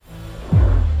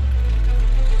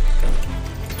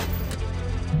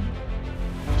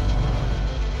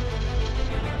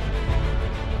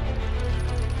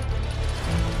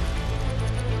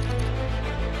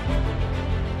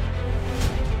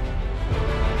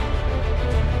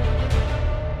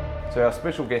So our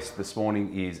special guest this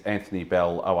morning is Anthony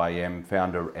Bell, OAM,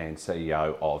 founder and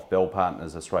CEO of Bell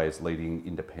Partners, Australia's leading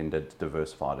independent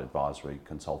diversified advisory,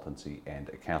 consultancy and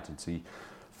accountancy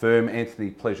firm. Anthony,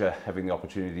 pleasure having the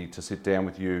opportunity to sit down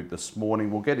with you this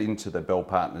morning. We'll get into the Bell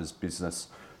Partners business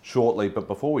shortly, but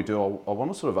before we do, I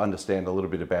want to sort of understand a little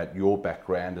bit about your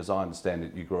background. As I understand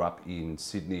it, you grew up in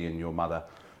Sydney and your mother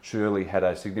Shirley had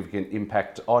a significant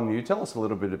impact on you. Tell us a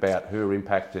little bit about her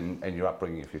impact and your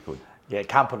upbringing, if you could. Yeah,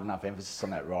 can't put enough emphasis on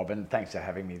that, Rob, and thanks for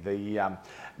having me. The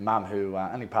mum who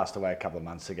only passed away a couple of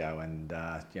months ago, and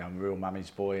I'm a real mummy's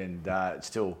boy, and it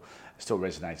still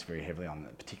resonates very heavily on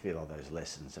particularly a lot of those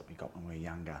lessons that we got when we were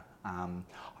younger.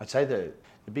 I'd say the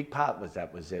big part was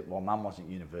that while mum wasn't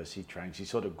university trained, she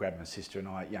sort of grabbed my sister and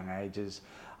I at young ages.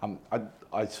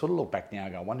 I sort of look back now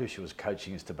and go, I wonder if she was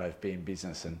coaching us to both be in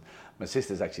business. And my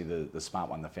sister's actually the smart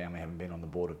one in the family, having been on the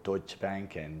board of Deutsche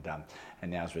Bank and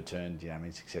now has returned,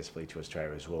 successfully to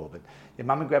Australia as well. But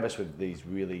mum would grab us with these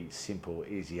really simple,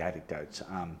 easy anecdotes.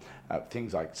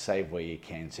 Things like save where you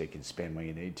can so you can spend where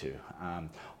you need to.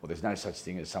 Or there's no such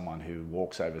thing as someone who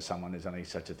walks over someone, there's only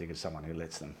such a thing as someone who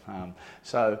lets them.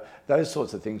 So those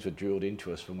sorts of things were drilled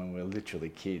into us from when we were literally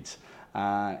kids.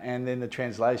 And then the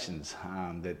translations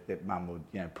that mum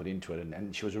would put into it,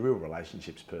 and she was a real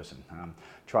relationships person.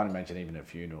 Trying to imagine even a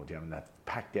funeral, in that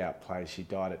packed out place. She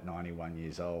died at 91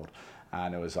 years old,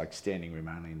 and it was like standing room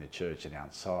only in the church and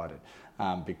outside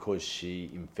it, because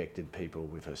she infected people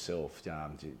with herself.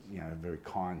 A very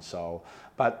kind soul,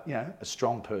 but a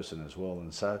strong person as well.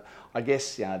 And so I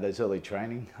guess those early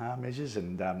training measures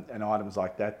and items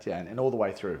like that, and all the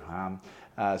way through.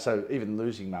 So even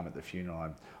losing mum at the funeral, I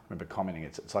remember commenting,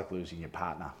 it's like losing your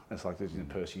partner. It's like losing the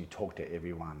person you talk to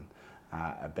everyone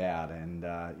about. And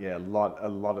a lot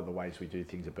of the ways we do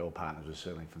things at Bell Partners was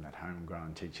certainly from that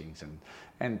homegrown teachings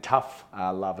and tough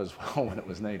love as well when it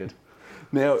was needed.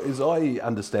 Now, as I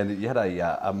understand it, you had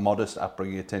a modest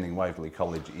upbringing attending Waverley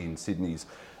College in Sydney's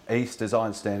East. As I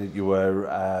understand it, you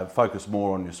were focused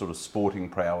more on your sort of sporting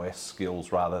prowess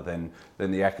skills rather than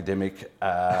the academic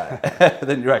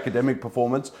than your academic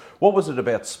performance. What was it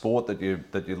about sport that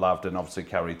you loved and obviously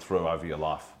carried through over your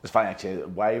life? It's funny actually.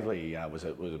 Waverley was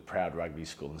a proud rugby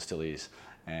school and still is.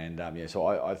 And so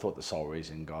I thought the sole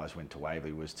reason guys went to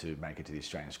Waverley was to make it to the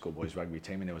Australian schoolboys rugby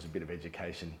team, and there was a bit of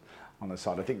education on the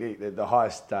side. I think the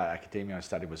highest academia I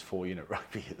studied was 4-unit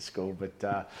rugby at school.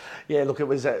 But it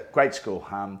was a great school.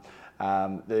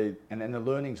 And the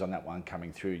learnings on that one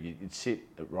coming through, you'd sit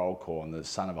at roll call and the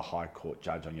son of a high court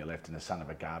judge on your left and the son of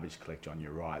a garbage collector on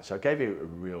your right. So it gave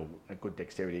you a good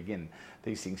dexterity. Again,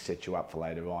 these things set you up for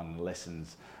later on.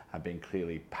 Lessons have been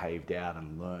clearly paved out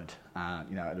and learnt, at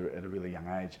a really young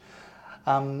age.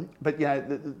 But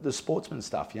the sportsman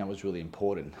stuff, was really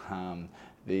important.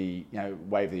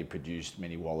 Waverley produced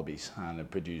many wallabies and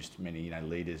it produced many,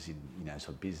 leaders in, sort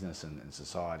of business and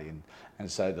society.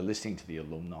 And so the listening to the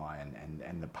alumni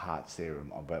and the parts there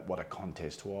about what a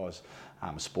contest was,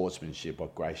 sportsmanship,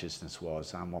 what graciousness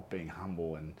was, what being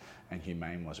humble and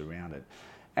humane was around it.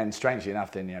 And strangely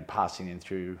enough, then passing in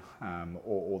through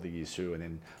all the years through, and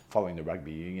then following the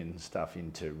rugby union stuff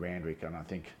into Randwick, and I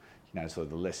think sort of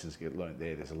the lessons get learnt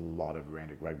there. There's a lot of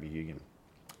Randwick rugby union.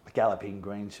 Galloping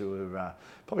Greens, who are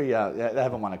probably they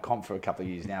haven't won a comp for a couple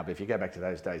of years now, but if you go back to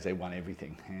those days, they won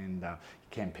everything. And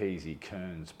Campese,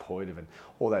 Kearns, Poitevin,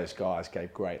 all those guys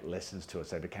gave great lessons to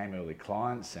us. They became early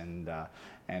clients and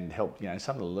helped.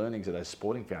 Some of the learnings of those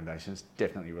sporting foundations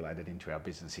definitely related into our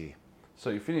business here. So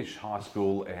you finished high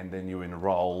school and then you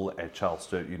enrol at Charles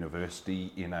Sturt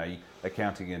University in a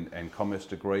accounting and commerce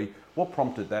degree. What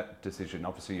prompted that decision?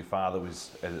 Obviously your father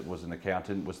was an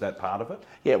accountant. Was that part of it?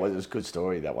 Yeah, well, it was a good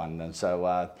story, that one. And so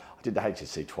I did the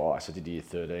HSC twice. I did year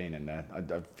 13 and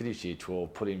I finished year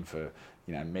 12, put in for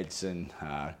medicine,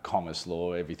 commerce,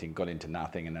 law, everything, got into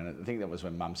nothing. And then I think that was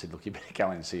when Mum said, look, you better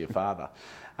go in and see your father.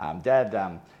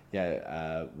 Dad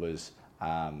was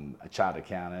a chartered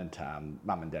accountant.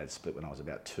 Mum and Dad split when I was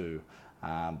about 2.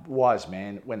 Wise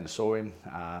man, went and saw him.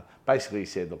 Basically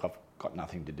said, look, I've got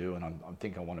nothing to do and I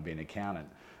think I want to be an accountant.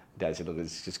 Dad said, look,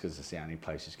 it's just because it's the only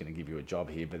place that's going to give you a job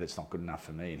here, but it's not good enough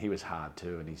for me. And he was hard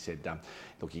too. And he said,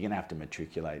 look, you're going to have to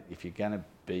matriculate. If you're going to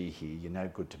be here, you're no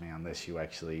good to me unless you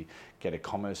actually get a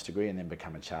commerce degree and then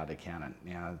become a chartered accountant.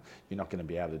 Now, you're not going to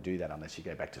be able to do that unless you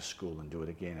go back to school and do it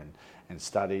again and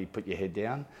study, put your head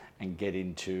down and get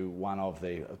into one of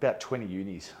the about 20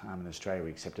 unis in Australia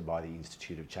accepted by the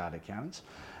Institute of Chartered Accountants.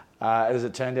 As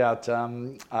it turned out,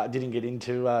 I didn't get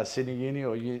into Sydney Uni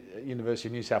or University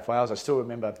of New South Wales. I still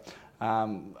remember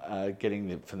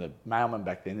getting from the mailman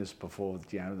back then. This was before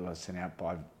I was sent out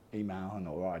by email and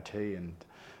or IT, and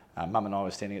Mum and I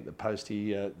were standing at the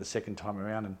postie the second time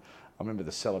around, and I remember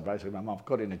the celebration. My mum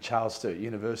got into Charles Sturt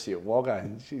University at Wagga,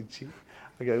 and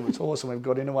I go, it's awesome, we've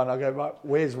got into one. I go, right,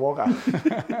 where's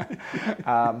Wagga?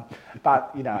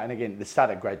 But, you know, and again, it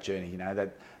started a great journey. You know,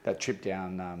 that trip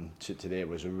down to there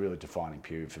was a really defining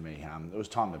period for me. It was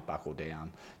time to buckle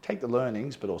down, take the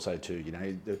learnings, but also to, you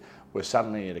know, we're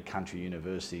suddenly at a country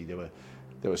university.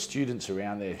 There were students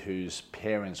around there whose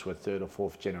parents were third or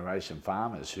fourth generation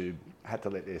farmers who had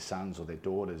to let their sons or their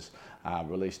daughters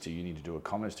release to uni to do a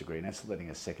commerce degree, and that's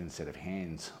letting a second set of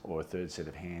hands or a third set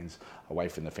of hands away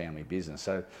from the family business.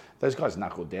 So those guys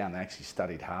knuckled down. They actually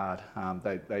studied hard.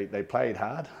 They played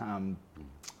hard,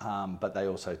 but they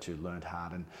also too learned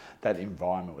hard, and that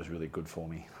environment was really good for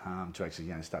me to actually,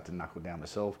 you know, start to knuckle down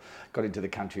myself. Got into the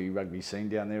country rugby scene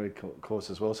down there, of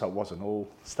course, as well. So it wasn't all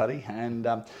study, and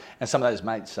some of those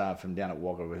mates from down at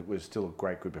Wagga we're still a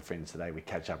great group of friends today. We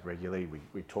catch up regularly.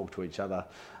 We talk to each other,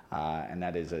 and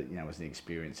that is was an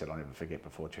experience that I'll never forget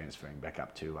before transferring back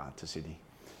up to Sydney.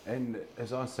 And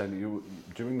as I understand,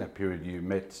 during that period you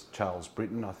met Charles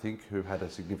Britton, I think, who had a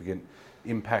significant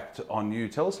impact on you.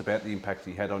 Tell us about the impact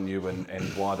he had on you and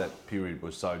why that period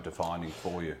was so defining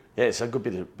for you. Yeah, it's a good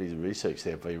bit of research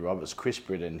there for you, Rob. It was Chris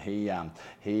Britton. He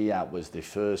was the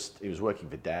first. He was working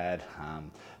for Dad.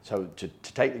 So to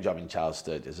take the job in Charles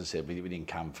Sturt, as I said, we didn't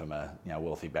come from a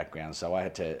wealthy background. So I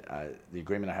had to. The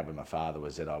agreement I had with my father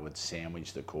was that I would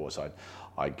sandwich the course.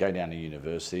 I'd go down to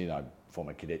university and I'd form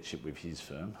a cadetship with his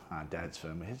firm, Dad's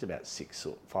firm. He has about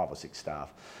 5 or 6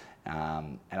 staff.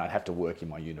 And I'd have to work in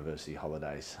my university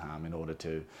holidays in order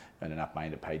to earn enough money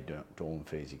to pay dorm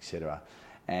fees, etc.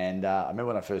 And I remember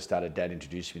when I first started, Dad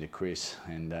introduced me to Chris,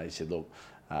 and he said, look,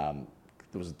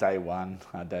 there was day one,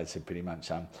 Dad said pretty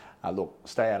much, look,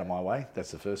 stay out of my way,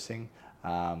 that's the first thing.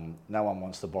 No one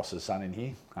wants the boss's son in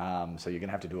here, so you're going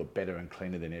to have to do it better and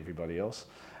cleaner than everybody else.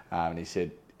 And he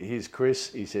said, here's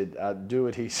Chris. He said, do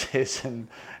what he says and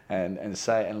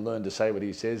say and learn to say what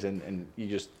he says, and you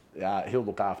just he'll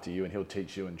look after you and he'll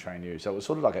teach you and train you. So it was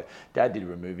sort of like Dad did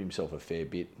remove himself a fair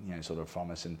bit, sort of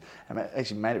from us, and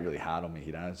actually made it really hard on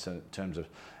me, so in terms of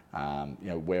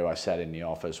where I sat in the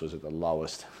office was at the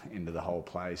lowest end of the whole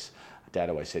place. Dad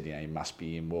always said, you must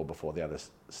be in well before the other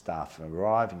staff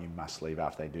arrive, and you must leave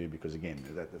after they do, because again,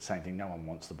 the same thing, no one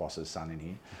wants the boss's son in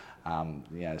here.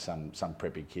 Some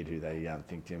preppy kid who they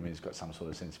think has got some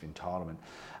sort of sense of entitlement.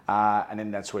 And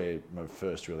then that's where my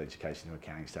first real education in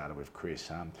accounting started with Chris.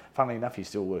 Funnily enough, he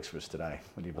still works for us today.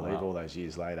 Would you believe? Wow. All those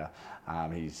years later,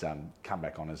 he's come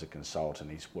back on as a consultant.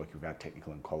 He's working with our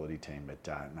technical and quality team, but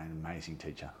an amazing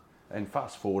teacher. And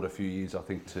fast forward a few years, I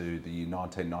think, to the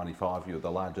 1995, you're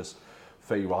the largest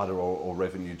fee writer or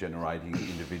revenue generating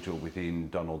individual within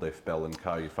Donald F. Bell &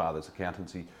 Co., your father's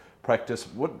accountancy practice.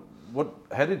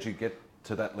 How did you get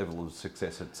to that level of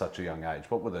success at such a young age?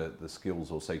 What were the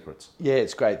skills or secrets? Yeah,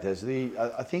 it's great.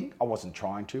 I think I wasn't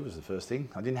trying to, was the first thing.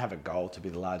 I didn't have a goal to be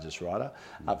the largest writer.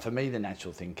 For me, the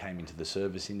natural thing came into the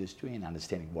service industry and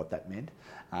understanding what that meant.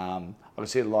 I could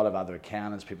see a lot of other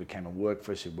accountants, people who came and worked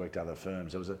for us, who worked at other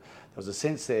firms. There was a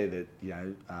sense there that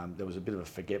there was a bit of a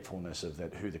forgetfulness of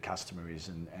that, who the customer is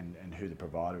and who the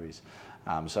provider is.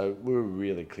 So we were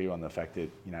really clear on the fact that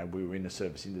we were in the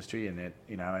service industry, and that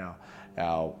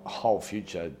our whole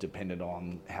future depended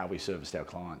on how we serviced our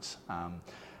clients.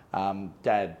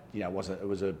 Dad, it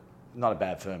was not a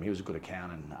bad firm. He was a good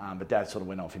accountant, but Dad sort of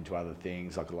went off into other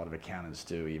things, like a lot of accountants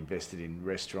do. He invested in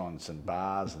restaurants and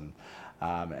bars and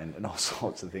all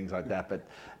sorts of things like that. But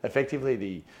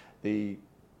effectively, the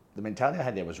mentality I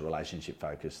had there was relationship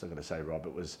focused. I've got to say, Rob,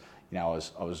 it was,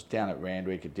 I was down at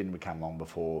Randwick. It didn't become long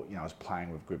before, I was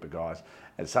playing with a group of guys.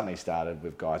 It suddenly started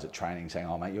with guys at training saying,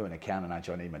 oh mate, you're an accountant, aren't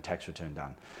you? I need my tax return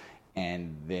done.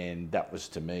 And then that was,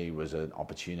 to me, was an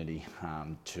opportunity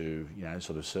to,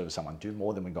 sort of serve someone, do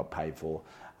more than we got paid for,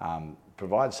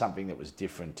 provide something that was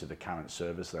different to the current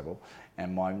service level.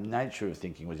 And my nature of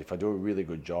thinking was, if I do a really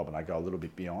good job and I go a little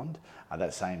bit beyond,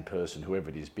 that same person, whoever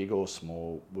it is, big or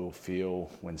small, will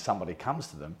feel when somebody comes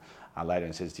to them later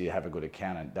and says, do you have a good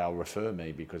accountant? They'll refer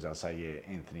me, because they'll say,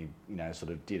 yeah, Anthony,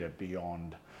 sort of did it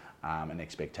beyond an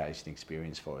expectation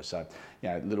experience for us. So,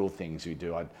 little things we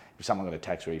do. If someone got a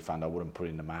tax refund, I wouldn't put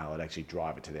it in the mail. I'd actually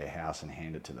drive it to their house and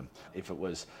hand it to them. If it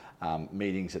was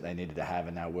meetings that they needed to have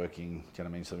and they were working, sort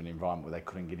of an environment where they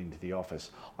couldn't get into the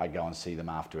office, I'd go and see them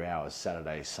after hours,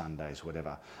 Saturdays, Sundays,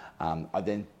 whatever. I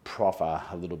then proffer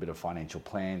a little bit of financial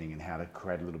planning and how to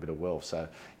create a little bit of wealth. So,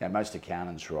 most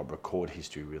accountants, Rob, record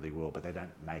history really well, but they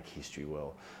don't make history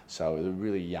well. So at a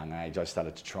really young age, I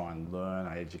started to try and learn.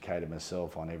 I educated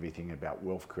myself on everything everything about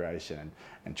wealth creation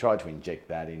and tried to inject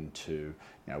that into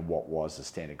what was the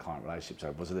standard client relationship.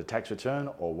 So was it a tax return,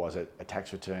 or was it a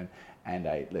tax return and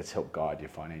a let's help guide your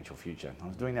financial future? I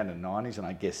was doing that in the 90s, and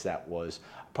I guess that was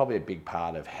probably a big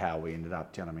part of how we ended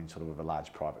up, do you know what I mean, sort of with a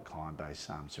large private client base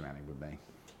surrounding with me.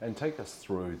 And take us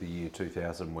through the year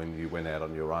 2000 when you went out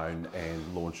on your own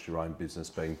and launched your own business,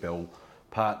 being Bell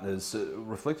Partners.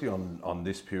 Reflecting on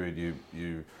this period,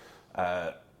 you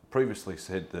previously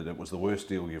said that it was the worst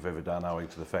deal you've ever done, owing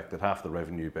to the fact that half the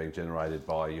revenue being generated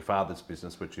by your father's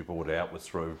business, which you bought out, was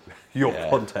through your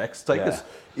contacts. Take us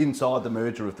inside the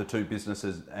merger of the two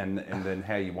businesses and then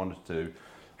how you wanted to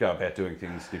go about doing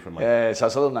things differently. Yeah, so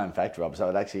it's a little known fact, Rob. So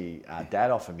it actually, Dad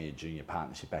offered me a junior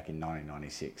partnership back in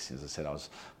 1996. As I said, I was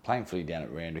playing footy down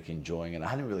at Randwick, enjoying it. I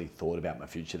hadn't really thought about my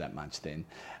future that much then.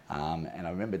 And I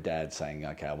remember Dad saying,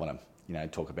 okay, I want to,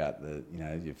 talk about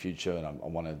your future, and I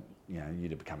want you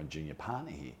to become a junior partner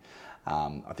here.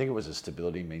 I think it was a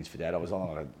stability means for Dad. I was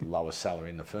on a lower salary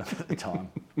in the firm at the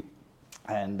time.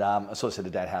 And I sort of said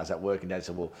to Dad, how's that work? And Dad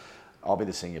said, well, I'll be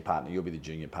the senior partner, you'll be the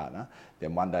junior partner.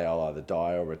 Then one day I'll either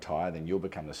die or retire, then you'll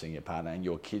become the senior partner and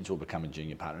your kids will become a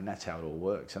junior partner, and that's how it all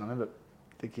works. And I remember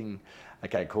thinking,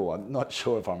 okay, cool, I'm not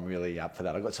sure if I'm really up for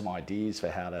that. I've got some ideas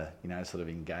for how to, sort of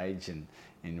engage in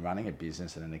running a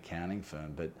business and an accounting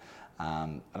firm. But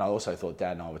and I also thought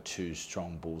Dad and I were two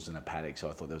strong bulls in a paddock,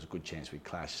 so I thought there was a good chance we'd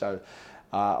clash. So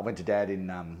I went to Dad in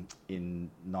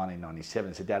 1997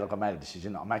 and said, Dad, look, I made a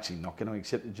decision. I'm actually not going to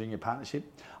accept the junior partnership.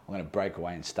 I'm going to break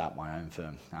away and start my own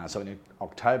firm. So in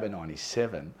October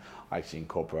 97, I actually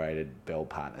incorporated Bell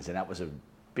Partners, and that was a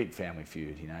big family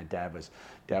feud. Dad was,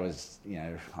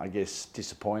 I guess,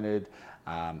 disappointed.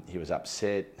 He was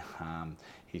upset.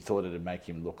 He thought it'd make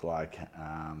him look like,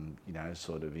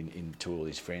 sort of to all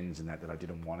his friends and that I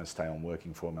didn't want to stay on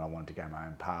working for him and I wanted to go my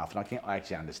own path. And I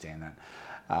actually understand that.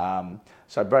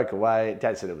 So I broke away.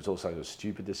 Dad said it was also a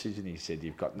stupid decision. He said,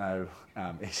 he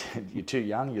said, you're too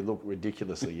young, you look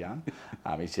ridiculously young.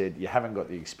 He said, you haven't got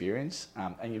the experience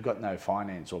and you've got no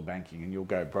finance or banking and you'll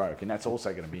go broke. And that's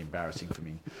also going to be embarrassing for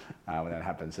me when that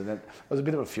happens. And that was a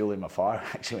bit of a fuel in my fire,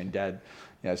 actually, when Dad,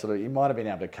 sort of, he might have been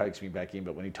able to coax me back in,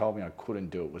 but when he told me I couldn't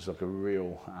do it, it was like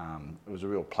it was a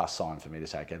real plus sign for me to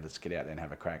say, okay, let's get out there and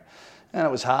have a crack. And it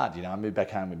was hard, I moved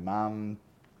back home with Mum.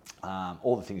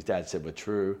 All the things Dad said were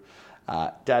true.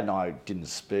 Dad and I didn't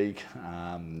speak,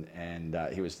 and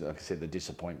he was, like I said, the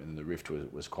disappointment and the rift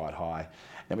was quite high.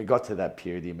 And we got to that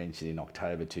period you mentioned in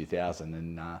October 2000,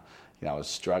 and I was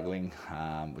struggling,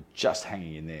 just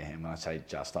hanging in there. And when I say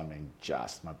just, I mean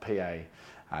just. My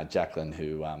PA, Jacqueline,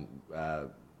 who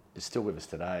is still with us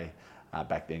today,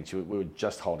 back then, we were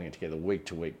just holding it together week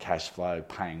to week, cash flow,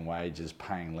 paying wages,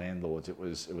 paying landlords. It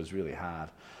was really hard.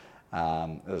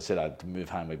 As I said, I had to move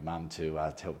home with Mum to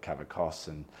help cover costs,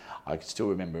 and I can still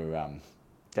remember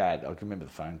Dad. I can remember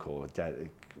the phone call. Dad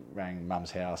rang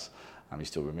Mum's house. He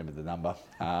still remembered the number,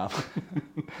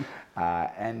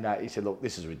 and he said, "Look,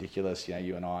 this is ridiculous.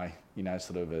 You and I,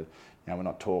 sort of, we're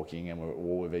not talking, and we're at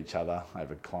war with each other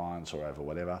over clients or over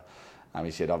whatever."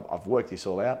 He said, "I've worked this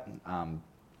all out.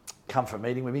 Come for a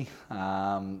meeting with me,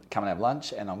 come and have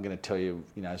lunch, and I'm going to tell you,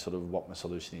 sort of what my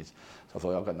solution is." So I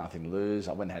thought, I've got nothing to lose.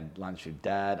 I went and had lunch with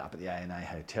Dad up at the A&A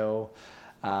Hotel,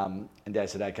 and Dad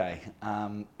said, okay,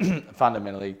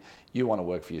 fundamentally, you want to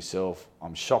work for yourself.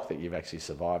 I'm shocked that you've actually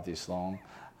survived this long.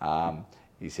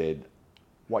 He said,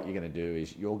 what you're going to do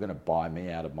is you're going to buy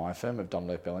me out of my firm of Don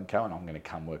Leaf Bell & Co, and I'm going to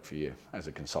come work for you as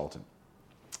a consultant.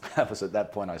 That was at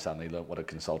that point I suddenly learned what a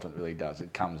consultant really does.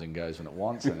 It comes and goes when it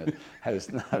wants, and it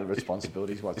has no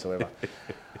responsibilities whatsoever.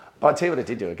 But I tell you what it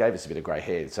did do, it gave us a bit of grey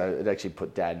hair. So it actually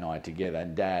put Dad and I together,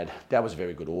 and Dad was a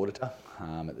very good auditor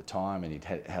at the time, and he'd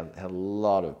had a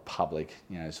lot of public,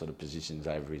 sort of positions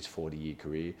over his 40-year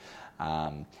career.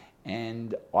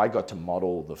 And I got to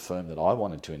model the firm that I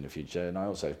wanted to in the future, and I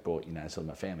also brought, sort of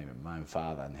my family, my own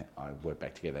father, and I worked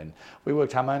back together. And we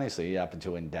worked harmoniously up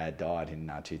until when Dad died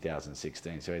in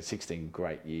 2016. So we had 16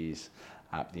 great years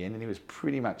up the end, and he was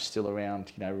pretty much still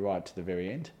around, right to the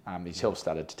very end. His health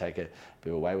started to take a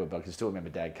bit of a wayward, but I can still remember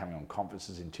Dad coming on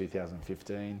conferences in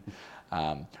 2015.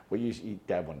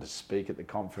 Dad wanted to speak at the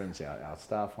conference, our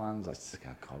staff ones. I said,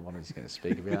 oh God, what is he going to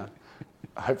speak about?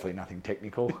 Hopefully nothing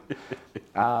technical.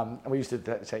 We used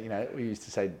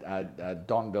to say,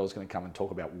 Don Bell's going to come and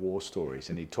talk about war stories,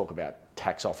 and he'd talk about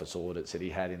tax office audits that he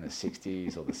had in the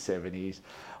 60s or the 70s.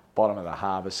 bottom of the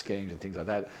harvest schemes and things like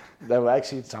that. They were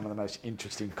actually some of the most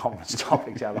interesting conference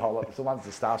topics out of the whole lot. It's the ones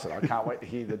the staff said, I can't wait to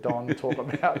hear the Don talk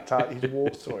about his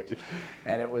war stories.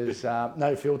 And it was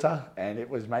no filter, and it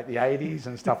was, mate, the 80s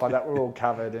and stuff like that were all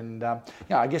covered. And,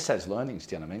 I guess those learnings,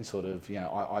 do you know what I mean? Sort of,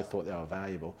 I thought they were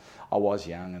valuable. I was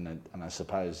young and I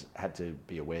suppose had to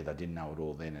be aware that I didn't know it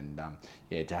all then.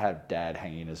 And, to have Dad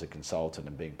hanging in as a consultant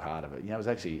and being part of it, it was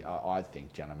actually, I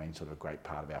think, do you know what I mean, sort of a great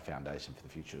part of our foundation for the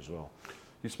future as well.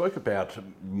 You spoke about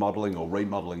modelling or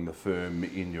remodelling the firm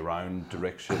in your own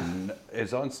direction.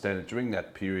 As I understand it, during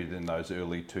that period in those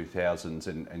early 2000s,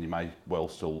 and you may well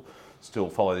still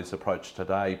follow this approach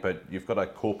today, but you've got a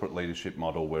corporate leadership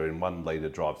model wherein one leader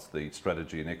drives the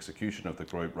strategy and execution of the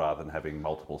group rather than having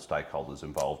multiple stakeholders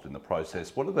involved in the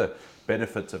process. What are the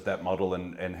benefits of that model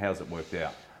and how's it worked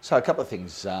out? So a couple of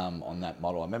things on that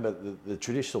model. I remember the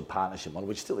traditional partnership model,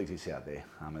 which still exists out there,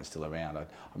 it's still around. I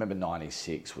remember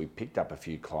 '96, we picked up a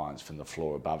few clients from the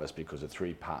floor above us because a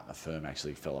 3-partner firm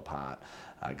actually fell apart,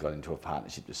 got into a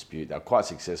partnership dispute. They were quite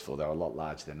successful. They were a lot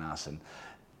larger than us. And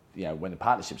when the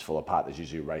partnerships fall apart, there's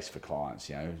usually a race for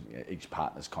clients. Each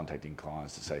partner's contacting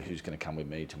clients to say, who's going to come with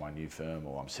me to my new firm,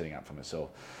 or I'm setting up for myself.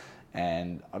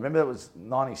 And I remember it was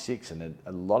 '96, and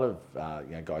a lot of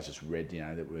guys just read,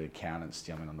 that were accountants,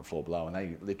 on the floor below, and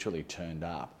they literally turned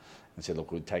up and said,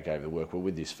 look, we'll take over the work. We're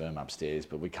with this firm upstairs,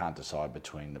 but we can't decide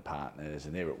between the partners,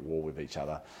 and they're at war with each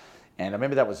other. And I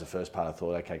remember that was the first part. I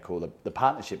thought, okay, cool. The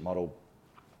partnership model,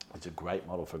 it's a great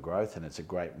model for growth, and it's a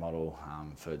great model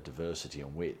for diversity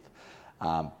and width.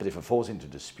 But if it falls into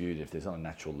dispute, if there's not a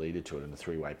natural leader to it in a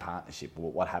 3-way partnership,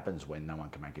 what happens when no one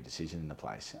can make a decision in the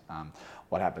place?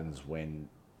 What happens when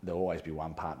there'll always be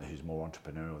one partner who's more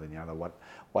entrepreneurial than the other?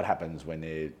 What happens when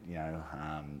they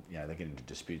get into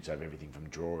disputes over everything from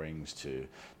drawings to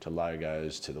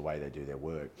logos to the way they do their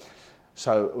work?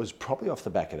 So it was probably off the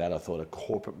back of that, I thought a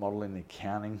corporate model in the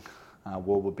accounting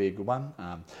world would be a good one.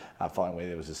 I find where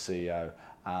there was a CEO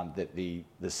that the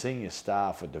senior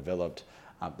staff were developed.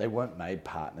 They weren't made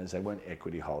partners, they weren't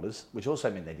equity holders, which also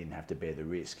meant they didn't have to bear the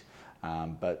risk.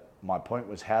 But my point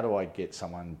was, how do I get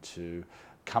someone to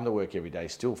come to work every day,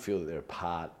 still feel that they're a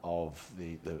part of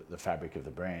the fabric of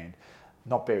the brand,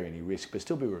 not bear any risk, but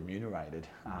still be remunerated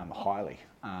highly,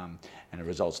 and a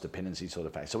results dependency sort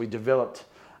of phase. So we developed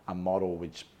a model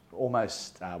which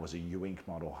almost was a U-Inc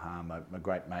model. My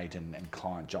great mate and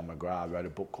client John McGrath wrote a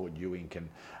book called U-Inc,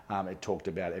 and it talked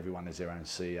about everyone as their own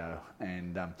CEO.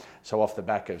 And so off the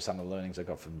back of some of the learnings I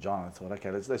got from John, I thought,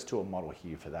 okay, let's do a model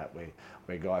here for that,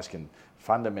 where guys can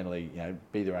fundamentally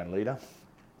be their own leader.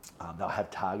 They'll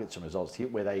have targets and results here.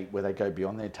 Where they go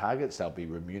beyond their targets, they'll be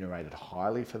remunerated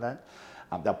highly for that.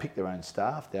 They'll pick their own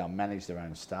staff, they'll manage their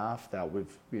own staff, they'll,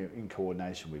 in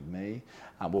coordination with me,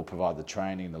 we'll provide the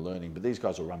training, the learning, but these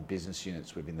guys will run business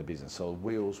units within the business, so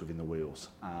wheels within the wheels,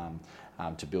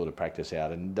 to build a practice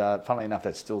out. And funnily enough,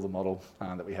 that's still the model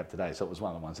that we have today, so it was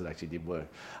one of the ones that actually did work.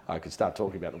 I could start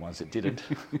talking about the ones that didn't,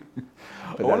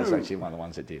 but that was actually one of the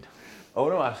ones that did. I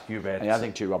want to ask you about... And the other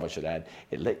thing too, Rob, I should add,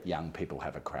 it let young people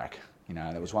have a crack.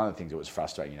 And it was one of the things that was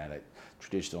frustrating, that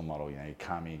traditional model, you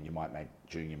come in, you might make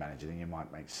junior manager, then you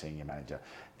might make senior manager,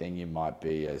 then you might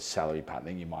be a salary partner,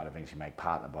 then you might eventually make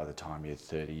partner by the time you're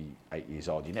 38 years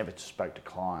old. You never spoke to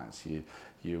clients.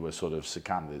 You were sort of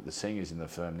succumbed. The seniors in the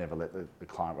firm never let the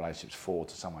client relationships fall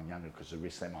to someone younger because the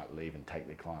risk they might leave and take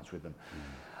their clients with them.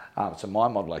 So my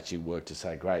model actually worked to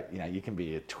say, great, you can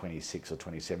be a 26 or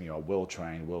 27-year-old,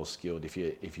 well-trained, well-skilled.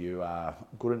 If you are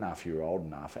good enough, you're old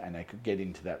enough, and they could get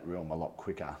into that realm a lot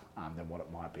quicker than what it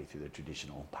might be through the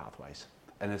traditional pathways.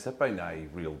 And has that been a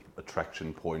real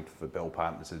attraction point for Bell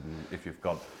Partners? If you've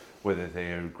got, whether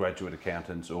they're graduate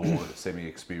accountants or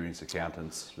semi-experienced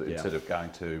accountants, instead of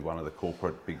going to one of the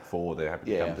corporate big four, they're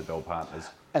happy to come to Bell Partners?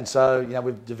 And so,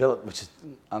 we've developed, which is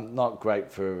not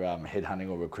great for headhunting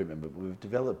or recruitment, but we've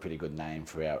developed a pretty good name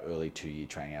for our early 2-year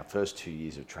training. Our first 2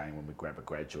 years of training when we grab a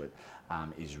graduate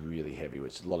is really heavy.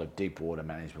 It's a lot of deep water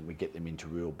management. We get them into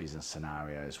real business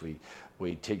scenarios.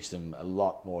 We teach them a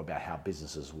lot more about how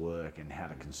businesses work and how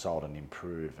to consult and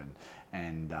improve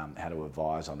and how to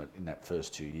advise on it in that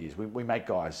first 2 years. We make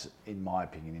guys, in my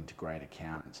opinion, into great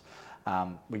accountants.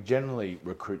 We generally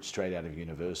recruit straight out of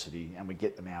university and we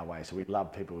get them our way. So we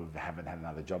love people who haven't had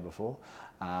another job before,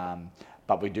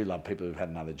 but we do love people who've had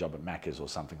another job at Macca's or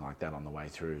something like that on the way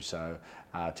through. So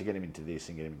to get them into this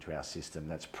and get them into our system,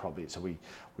 that's probably it. So we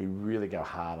really go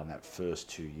hard on that first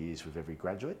 2 years with every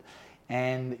graduate.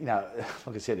 And,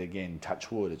 like I said, again,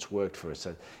 touch wood, it's worked for us.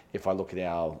 So if I look at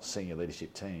our senior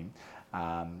leadership team,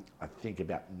 I think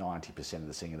about 90% of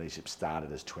the senior leadership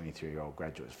started as 23-year-old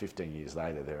graduates. 15 years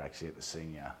later, they're actually at the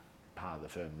senior part of the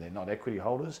firm. They're not equity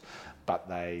holders, but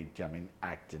they,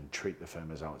 act and treat the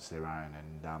firm as though it's their own.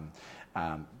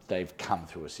 And they've come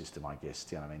through a system, I guess,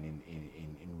 in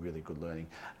really good learning.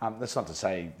 That's not to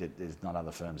say that there's not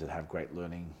other firms that have great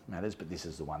learning matters, but this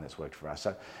is the one that's worked for us.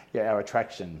 So, our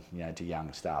attraction, to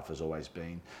young staff has always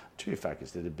been two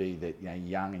focused. It'd be that,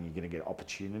 young and you're going to get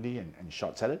opportunity and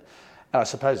shots at it. And I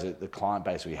suppose that the client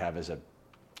base we have is a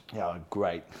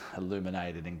great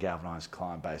illuminated and galvanised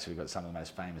client base. We've got some of the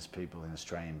most famous people in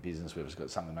Australian business. We've got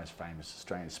some of the most famous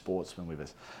Australian sportsmen with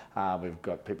us. We've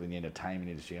got people in the entertainment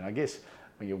industry. And I guess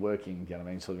when you're working,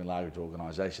 sort of in a large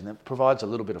organisation, that provides a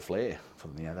little bit of flair for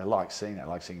them. They like seeing that.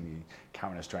 They like seeing the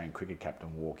current Australian cricket captain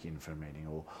walk in for a meeting,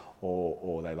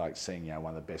 or they like seeing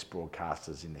one of the best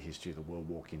broadcasters in the history of the world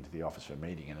walk into the office for a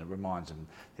meeting, and it reminds them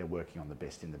they're working on the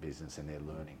best in the business and they're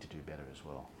learning to do better as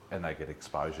well. And they get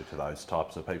exposure to those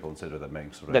types of people instead of them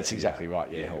being sort of... That's exactly right,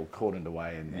 all cordoned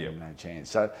away and no chance.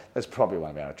 So that's probably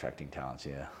one of our attracting talents,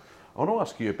 I want to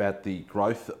ask you about the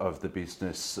growth of the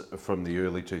business from the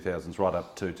early 2000s right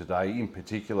up to today. In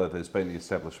particular, there's been the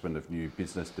establishment of new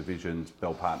business divisions,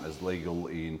 Bell Partners Legal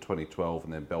in 2012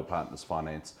 and then Bell Partners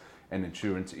Finance and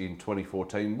Insurance in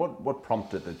 2014. What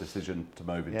prompted the decision to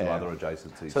move into other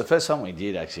adjacencies? So the first time we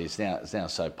did, actually, it's now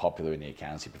so popular in the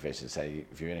accountancy profession to say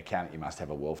if you're an accountant, you must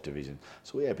have a wealth division.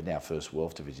 So we opened our first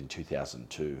wealth division in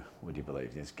 2002, would you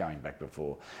believe? It's going back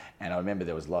before. And I remember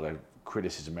there was a lot of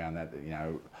criticism around that,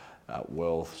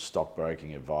 wealth,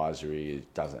 stockbroking, advisory,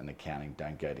 and accounting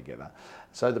don't go together.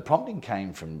 So the prompting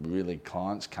came from really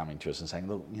clients coming to us and saying,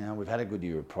 look, we've had a good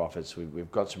year of profits,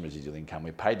 we've got some residual income,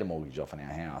 we've paid the mortgage off on our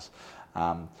house.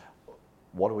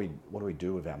 What do we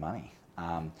do with our money?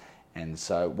 And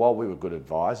so while we were good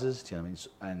advisors,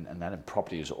 and that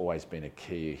property has always been a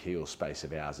key heel space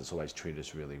of ours, it's always treated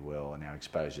us really well, and our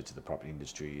exposure to the property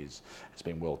industry has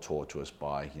been well taught to us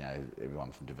by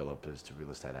everyone from developers to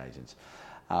real estate agents.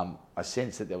 I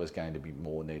sensed that there was going to be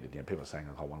more needed. People are saying,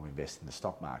 I want to invest in the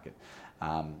stock market.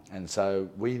 And so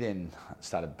we then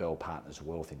started Bell Partners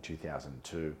Wealth in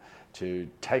 2002 to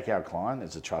take our client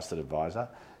as a trusted advisor,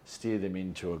 steer them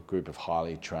into a group of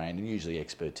highly trained and usually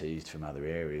expertise from other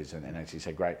areas and actually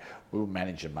say, great, we'll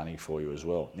manage your money for you as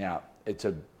well. Now, it's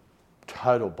a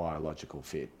total biological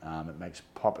fit. It makes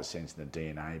proper sense in the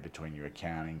DNA between your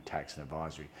accounting, tax and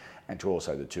advisory, and to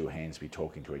also the two hands be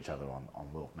talking to each other on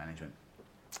wealth management.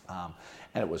 And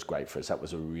it was great for us. That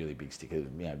was a really big sticker,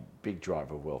 big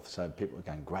driver of wealth. So people were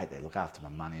going, great, they look after my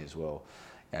money as well.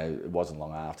 It wasn't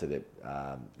long after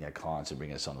that clients would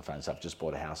bring us on the phone and say, I've just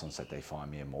bought a house on Saturday, find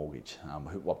me a mortgage.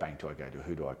 What bank do I go to?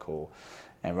 Who do I call?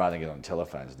 And rather than get on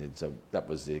telephones, so that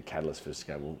was the catalyst for us to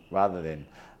go, well, rather than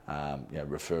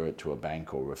refer it to a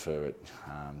bank or refer it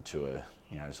to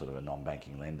a sort of a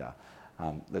non-banking lender,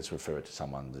 let's refer it to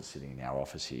someone that's sitting in our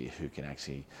office here who can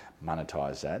actually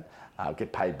monetize that,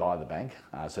 get paid by the bank,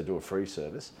 so do a free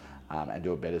service and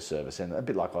do a better service. And a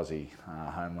bit like Aussie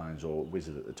Home Loans or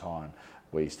Wizard at the time,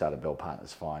 we started Bell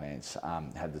Partners Finance,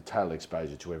 had the total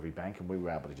exposure to every bank, and we were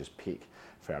able to just pick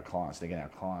for our clients. And again, our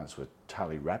clients were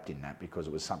totally wrapped in that because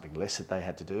it was something less that they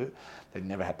had to do. They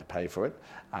never had to pay for it.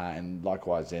 And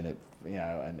likewise then,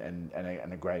 and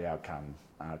a great outcome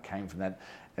came from that.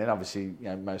 And obviously,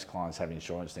 most clients have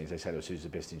insurance needs. They say to us, who's the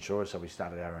best insurer? So we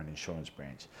started our own insurance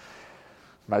branch.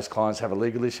 Most clients have a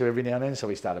legal issue every now and then, so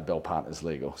we started Bell Partners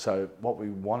Legal. So what we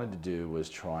wanted to do was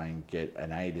try and get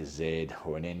an A to Z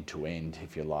or an end-to-end,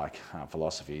 if you like,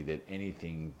 philosophy that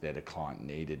anything that a client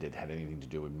needed that had anything to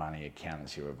do with money,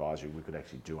 accountancy or advisory, we could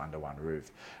actually do under one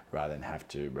roof rather than have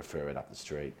to refer it up the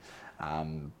street.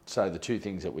 So the two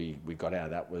things that we got out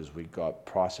of that was we got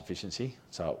price efficiency.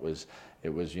 So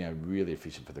it was really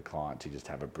efficient for the client to just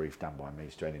have a brief done by me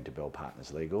straight into Bell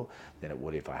Partners Legal than it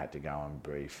would if I had to go and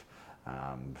brief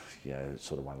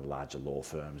sort of one of the larger law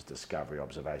firms. Discovery,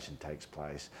 observation takes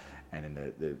place, and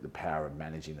then the power of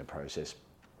managing the process.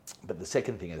 But the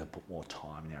second thing is to put more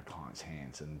time in our clients'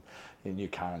 hands, and the new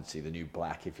currency, the new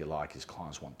black, if you like, is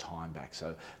clients want time back.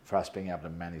 So for us being able to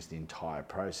manage the entire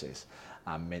process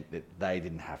meant that they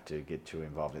didn't have to get too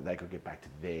involved. That they could get back to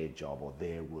their job or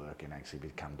their work and actually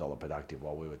become dollar productive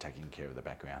while we were taking care of the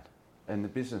background. And the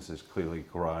business has clearly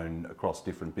grown across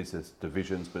different business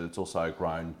divisions, but it's also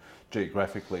grown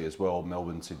geographically as well.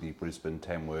 Melbourne, Sydney, Brisbane,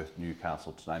 Tamworth,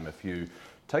 Newcastle, to name a few.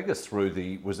 Take us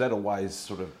through was that always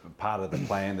sort of part of the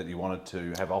plan that you wanted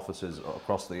to have offices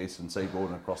across the eastern seaboard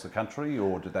and across the country,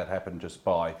 or did that happen just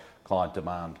by client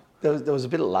demand? There was a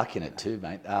bit of luck in it too,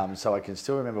 mate. So I can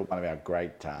still remember one of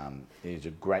our he was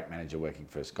a great manager working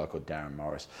for us, a guy called Darren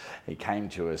Morris. He came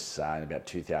to us in about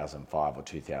 2005 or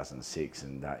 2006,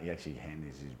 and he actually handed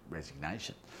his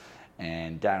resignation.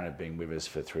 And Darren had been with us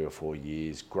for 3 or 4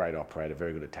 years, great operator,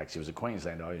 very good at taxi. He was a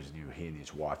Queenslander. I always knew he and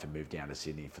his wife had moved down to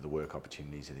Sydney for the work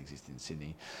opportunities that exist in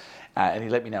Sydney. And he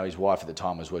let me know his wife at the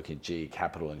time was working at GE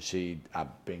Capital, and she'd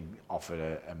been offered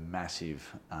a massive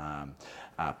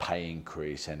pay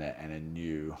increase and a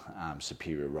new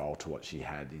superior role to what she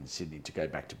had in Sydney to go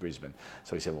back to Brisbane.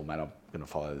 So he said, well, mate, I'm going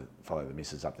to follow the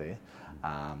missus up there.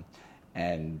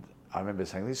 And I remember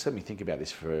saying, let's let me think about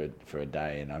this for a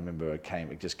day. And I remember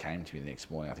it just came to me the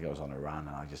next morning. I think I was on a run,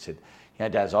 and I just said,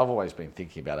 Daz, I've always been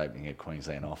thinking about opening a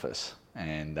Queensland office.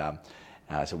 And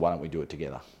I said, why don't we do it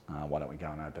together? Why don't we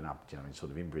go and open up,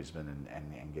 sort of in Brisbane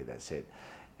and get that set?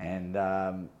 And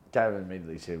David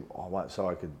immediately said, so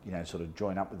I could, sort of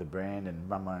join up with the brand and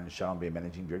run my own show and be a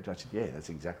managing director. I said, yeah, that's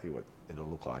exactly what it'll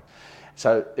look like.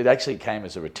 So it actually came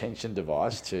as a retention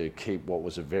device to keep what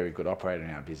was a very good operator in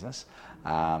our business.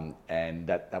 And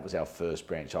that was our first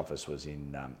branch office, was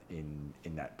in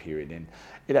that period. And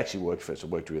it actually worked for us. It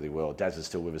worked really well. Daz is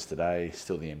still with us today,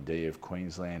 still the MD of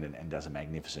Queensland, and does a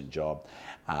magnificent job.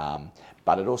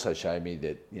 But it also showed me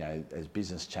that, as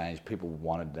business changed, people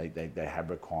wanted, they have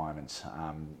requirements,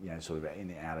 sort of in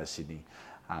and out of Sydney.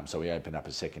 So we opened up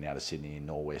a second out of Sydney in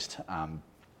Norwest.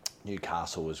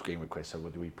 Newcastle was getting requests. So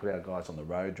do we put our guys on the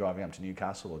road driving up to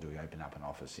Newcastle, or do we open up an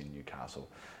office in Newcastle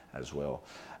as well?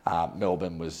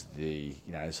 Melbourne was the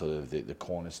sort of the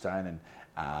cornerstone,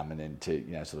 and then to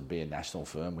sort of be a national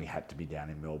firm, we had to be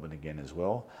down in Melbourne again as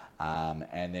well.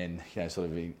 And then sort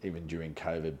of even during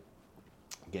COVID,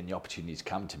 again, the opportunities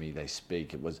come to me, they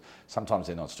speak. It was, sometimes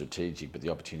they're not strategic, but the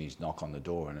opportunities knock on the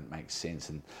door and it makes sense.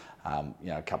 And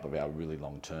a couple of our really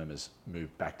long termers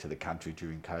moved back to the country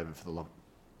during COVID for the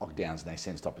lockdowns, and they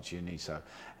sensed opportunity. So,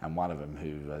 and one of them,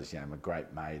 who was a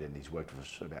great mate, and he's worked with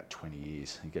us for about 20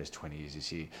 years. He goes 20 years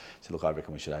this year. Said, look, I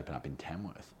reckon we should open up in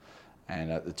Tamworth.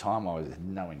 And at the time, I had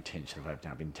no intention of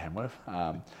opening up in Tamworth.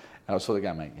 And I was sort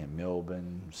of going,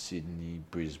 Melbourne, Sydney,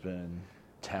 Brisbane,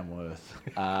 Tamworth.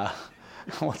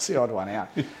 What's the odd one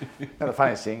out? Now, the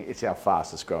funniest thing, it's our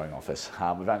fastest growing office.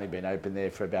 We've only been open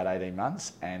there for about 18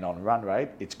 months, and on run rate,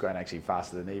 it's grown actually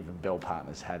faster than even Bell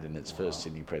Partners had in its first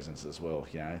Sydney presence as well.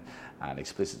 An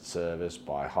explicit service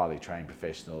by highly trained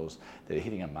professionals that are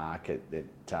hitting a market that,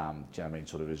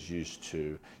 sort of is used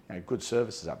to good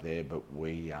services up there, but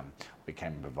we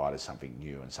came and provided something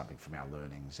new and something from our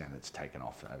learnings, and it's taken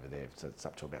off over there. So it's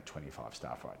up to about 25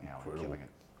 staff right now. We're killing it.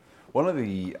 One of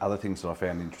the other things that I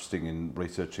found interesting in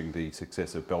researching the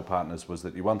success of Bell Partners was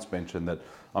that you once mentioned that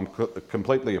I'm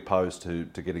completely opposed to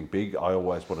getting big. I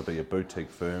always want to be a boutique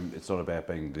firm. It's not about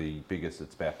being the biggest,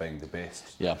 it's about being the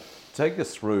best. Yeah. Take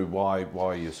us through why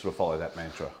you sort of follow that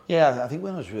mantra. Yeah, I think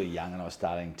when I was really young and I was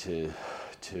starting to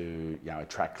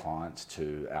attract clients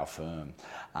to our firm,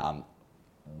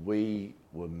 we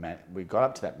got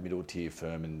up to that middle tier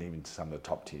firm and even to some of the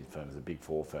top tier firms, the big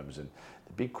four firms, and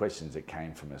the big questions that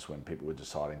came from us when people were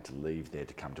deciding to leave there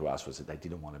to come to us was that they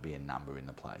didn't want to be a number in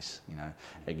the place.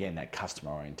 Again, that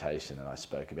customer orientation that I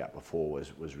spoke about before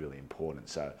was really important.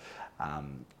 So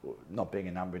not being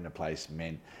a number in the place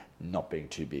meant not being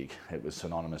too big. It was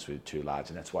synonymous with too large,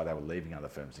 and that's why they were leaving other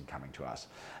firms and coming to us.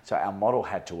 So our model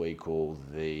had to equal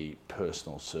the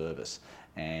personal service,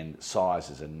 and size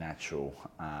is a natural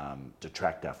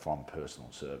detractor from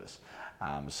personal service.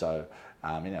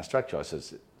 In our structure, I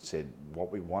said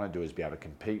what we want to do is be able to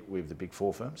compete with the big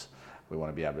four firms. We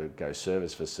want to be able to go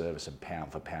service for service and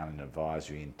pound for pound in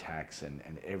advisory, in tax, and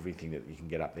everything that you can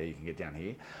get up there, you can get down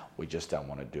here. We just don't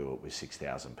want to do it with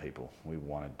 6,000 people. We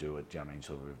want to do it,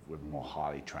 sort of with more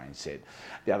highly trained set.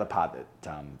 The other part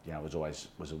that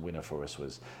was a winner for us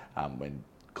was when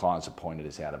clients appointed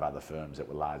us out of other firms that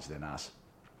were larger than us.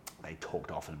 They talked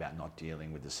often about not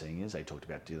dealing with the seniors. They talked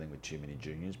about dealing with too many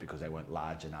juniors because they weren't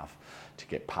large enough to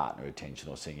get partner attention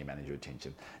or senior manager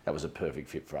attention. That was a perfect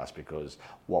fit for us because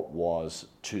what was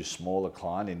too small a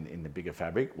client in the bigger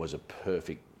fabric was a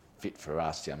perfect fit for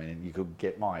us. And you could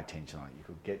get my attention on it. You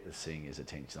could get the seniors'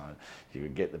 attention on it. You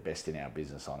could get the best in our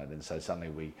business on it. And so suddenly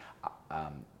we,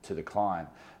 to the client,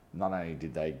 not only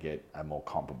did they get a more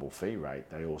comparable fee rate,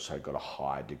 they also got a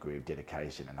higher degree of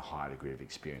dedication and a higher degree of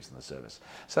experience in the service.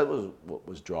 So that was what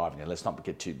was driving it. Let's not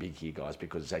get too big here, guys,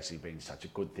 because it's actually been such a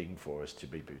good thing for us to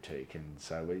be boutique. And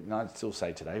so I'd still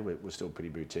say today we're still pretty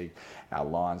boutique. Our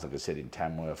lines, like I said, in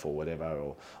Tamworth or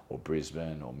whatever, or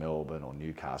Brisbane or Melbourne or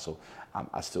Newcastle,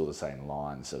 are still the same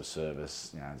lines of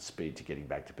service, speed to getting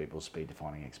back to people, speed to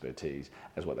finding expertise,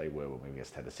 as what they were when we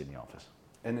just had a Sydney office.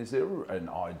 And is there an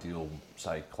ideal,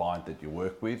 say, client that you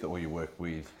work with, or you work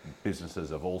with businesses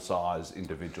of all size,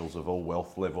 individuals of all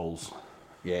wealth levels?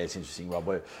 Yeah, it's interesting, Rob.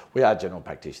 We are general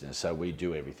practitioners, so we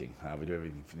do everything. We do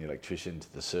everything from the electrician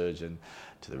to the surgeon,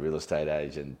 to the real estate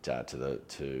agent, to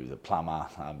the plumber,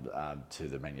 to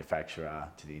the manufacturer,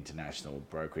 to the international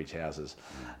brokerage houses.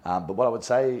 But what I would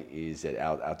say is that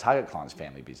our target client's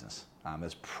family business.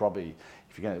 There's probably,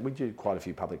 if you're going, we do quite a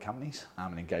few public companies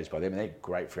and engage by them, and they're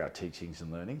great for our teachings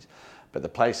and learnings. But the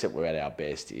place that we're at our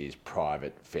best is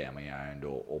private, family-owned,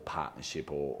 or partnership,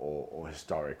 or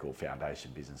historical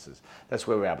foundation businesses. That's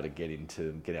where we're able to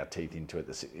get our teeth into it.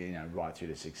 Right through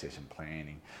to succession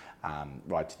planning,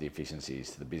 right to the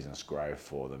efficiencies, to the business growth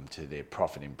for them, to their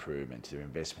profit improvement, to their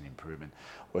investment improvement.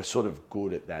 We're sort of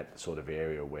good at that sort of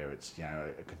area where it's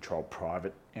a controlled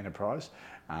private enterprise,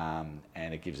 and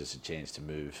it gives us a chance to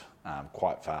move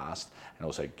quite fast and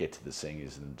also get to the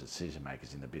seniors and the decision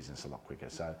makers in the business a lot quicker.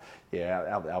 So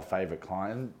yeah, our favourite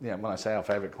client, when I say our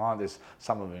favourite client, there's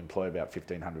some of them employ about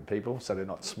 1,500 people, so they're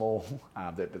not small,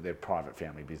 but they're private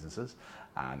family businesses,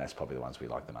 and that's probably the ones we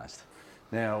like the most.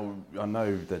 Now, I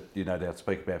know that you no doubt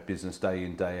speak about business day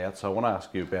in, day out, so I want to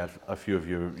ask you about a few of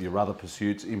your other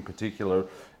pursuits. In particular,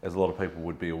 as a lot of people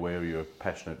would be aware, you're a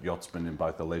passionate yachtsman in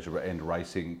both the leisure and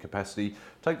racing capacity.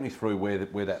 Take me through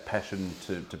where that passion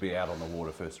to be out on the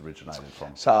water first originated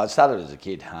from. So I started as a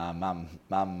kid. Mum,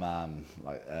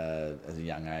 as a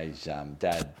young age,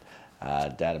 Dad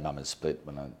and Mum had split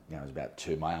when I was about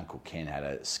 2. My Uncle Ken had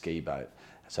a ski boat.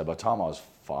 So by the time I was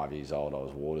 5 years old, I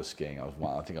was water skiing.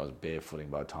 I think I was barefooting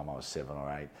by the time I was 7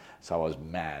 or 8. So I was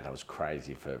mad. I was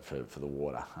crazy for the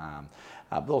water.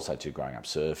 But also too, growing up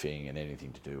surfing and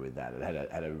anything to do with that. It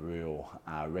had a real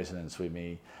resonance with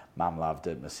me. Mum loved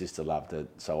it. My sister loved it.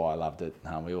 So I loved it.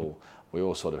 We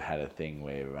all sort of had a thing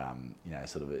where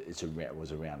it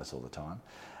was around us all the time.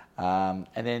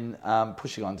 And then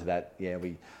pushing on to that,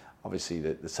 obviously,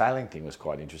 the sailing thing was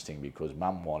quite interesting because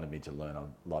Mum wanted me to learn a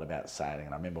lot about sailing.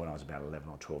 And I remember when I was about 11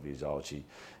 or 12 years old,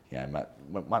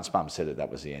 once Mum said that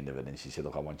was the end of it, and she said,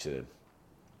 "Look, I want you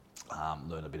to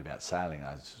learn a bit about sailing."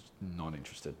 I was not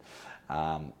interested.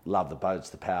 Loved the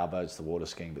boats, the power boats, the water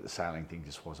skiing, but the sailing thing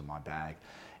just wasn't my bag.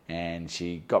 And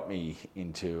she got me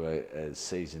into a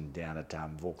season down at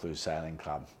Vaucluse Sailing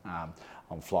Club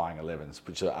on Flying 11s,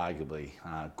 which are arguably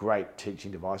great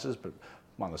teaching devices, but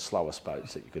one of the slowest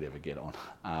boats that you could ever get on,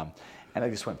 and they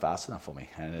just weren't fast enough for me.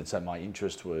 And so my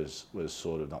interest was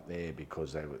sort of not there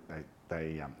because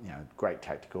they great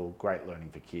tactical, great learning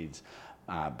for kids,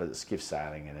 but it's skiff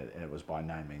sailing, and it was by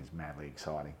no means madly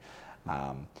exciting.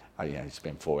 I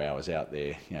spent 4 hours out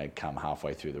there, come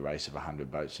halfway through the race of 100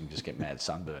 boats and just get mad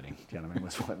sunburning. Do you know what I mean?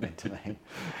 That's what it meant to me.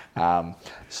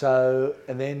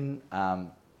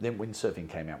 Then windsurfing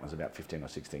came out when I was about 15 or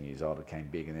 16 years old. It came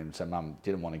big, and then so Mum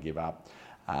didn't want to give up.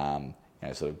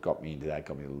 Sort of got me into that,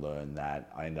 got me to learn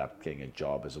that. I ended up getting a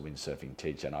job as a windsurfing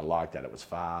teacher, and I liked that. It was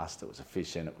fast, it was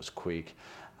efficient, it was quick.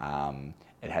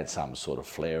 It had some sort of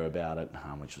flair about it,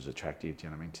 which was attractive, do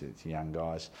you know what I mean, to young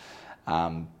guys.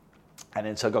 And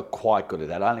then so I got quite good at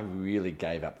that. I only really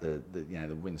gave up the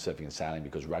windsurfing and sailing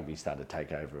because rugby started to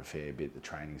take over a fair bit, the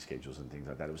training schedules and things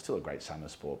like that. It was still a great summer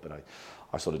sport, but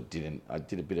I sort of I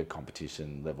did a bit of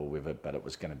competition level with it, but it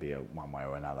was going to be one way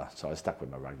or another. So I stuck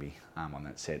with my rugby on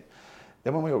that set.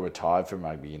 Then when we were retired from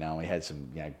rugby, we had some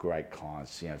great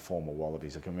clients, former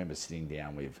Wallabies. I can remember sitting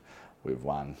down with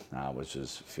one, which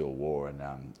was Phil Waugh, and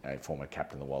a former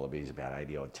captain of the Wallabies, about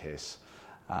 80 odd tests.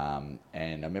 And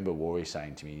I remember Warry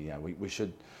saying to me, we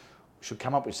should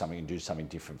come up with something and do something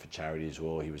different for charity as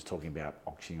well. He was talking about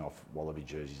auctioning off Wallaby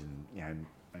jerseys and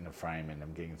in a frame, and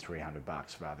I'm getting $300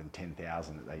 rather than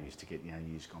 10,000 that they used to get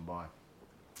years gone by.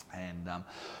 And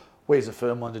we as a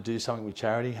firm wanted to do something with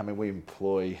charity. I mean, we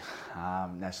employ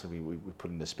nationally. We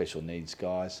put in the special needs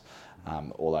guys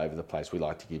all over the place. We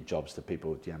like to give jobs to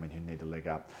people who need a leg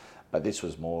up. But this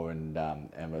was more, and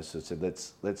we said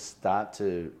let's start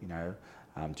to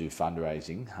do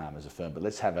fundraising as a firm, but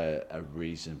let's have a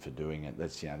reason for doing it.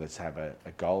 Let's have a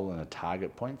goal and a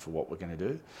target point for what we're going to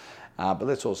do, but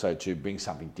let's also to bring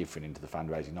something different into the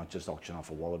fundraising, not just auction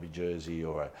off a Wallaby jersey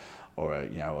or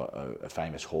a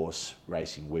famous horse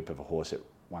racing whip of a horse that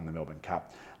won the Melbourne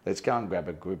Cup. Let's go and grab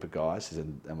a group of guys,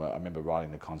 and I remember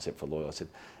writing the concept for Loyal. I said,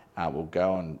 we'll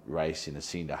go and race in a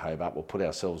scene to Hobart. We'll put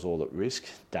ourselves all at risk,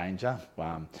 danger.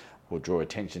 We'll draw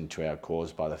attention to our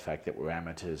cause by the fact that we're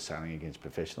amateurs sailing against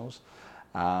professionals.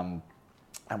 And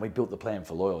we built the plan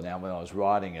for Loyal. Now, when I was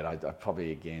writing it, I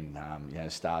probably, again,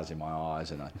 stars in my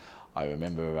eyes. And I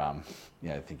remember,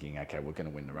 thinking, okay, we're going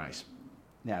to win the race.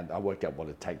 Now, I worked out what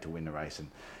it'd take to win the race.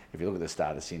 And if you look at the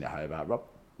start of Cinder Hobart, Rob,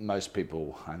 most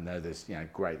people, I know there's,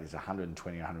 there's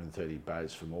 120, 130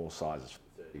 boats from all sizes,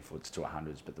 30 30 foots to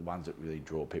 100s, but the ones that really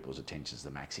draw people's attention is the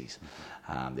maxis.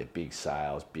 They're big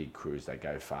sails, big crews, they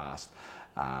go fast.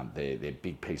 They're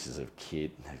big pieces of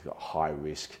kit, they've got high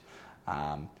risk.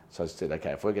 So I said,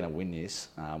 okay, if we're going to win this,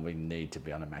 we need to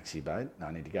be on a maxi boat.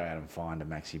 I need to go out and find a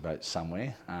maxi boat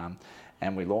somewhere.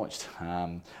 And we launched.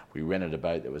 We rented a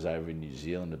boat that was over in New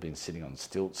Zealand, had been sitting on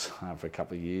stilts for a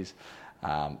couple of years.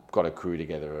 Got a crew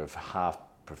together of half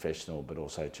professional but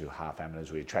also 2 half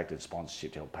amateurs. We attracted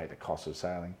sponsorship to help pay the cost of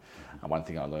sailing. And one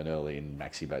thing I learned early in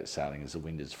maxi boat sailing is the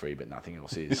wind is free but nothing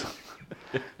else is.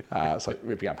 It's like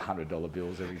ripping up $100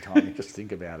 bills every time you just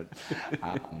think about it.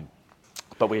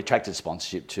 But we attracted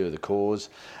sponsorship to the cause.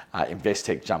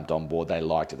 Investec jumped on board. They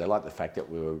liked it. They liked the fact that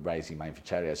we were raising money for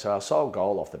charity. So our sole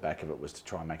goal off the back of it was to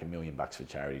try and make $1 million for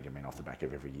charity, off the back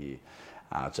of every year.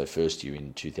 So first year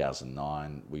in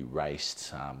 2009, we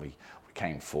raced. We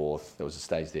came fourth. There was a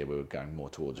stage there where we were going more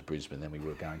towards Brisbane than we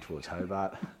were going towards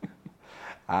Hobart.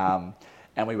 And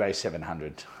we raised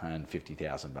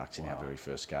 $750,000 in our very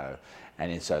first go.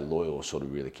 And then so Loyal sort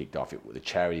of really kicked off. The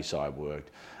charity side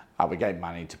worked. We gave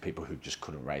money to people who just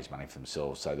couldn't raise money for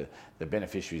themselves. So the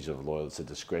beneficiaries of Loyal, it's a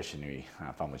discretionary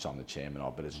fund, which I'm the chairman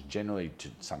of, but it's generally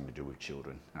something to do with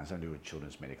children, something to do with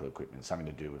children's medical equipment, something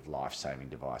to do with life-saving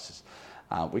devices.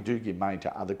 We do give money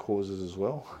to other causes as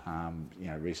well.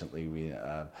 Recently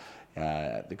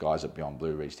the guys at Beyond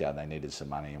Blue reached out and they needed some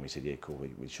money, and we said, yeah, cool,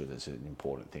 we should. It's an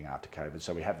important thing after COVID.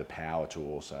 So we have the power to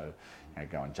also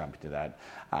go and jump into that.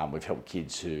 We've helped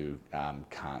kids who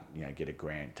can't get a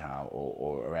grant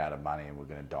or are out of money and were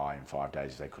going to die in 5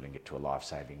 days if they couldn't get to a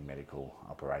life-saving medical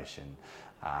operation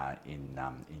in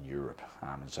Europe.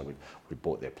 And so we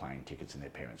bought their plane tickets and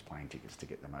their parents' plane tickets to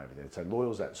get them over there. So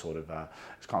Loyal's that sort of,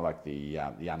 it's kind of like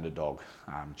the underdog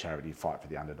charity, fight for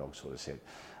the underdog sort of set.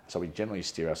 So we generally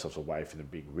steer ourselves away from the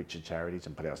big richer charities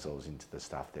and put ourselves into the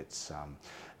stuff that's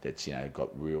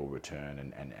got real return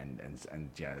and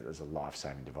there's a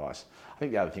life-saving device. I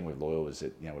think the other thing with Loyal is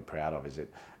that we're proud of is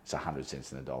that it's 100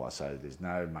 cents in the dollar. So there's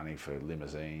no money for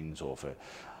limousines or for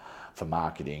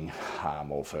marketing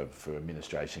or for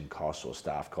administration costs or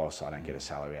staff costs. I don't get a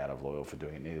salary out of Loyal for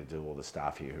doing it, neither do all the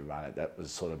staff here who run it.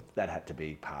 That had to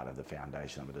be part of the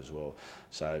foundation of it as well.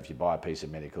 So if you buy a piece of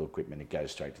medical equipment, it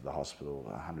goes straight to the hospital.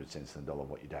 100 cents in the dollar,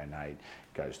 what you donate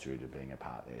goes through to being a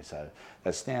part there. So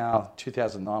that's now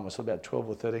 2009. We're sort of about 12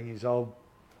 or 13 years old.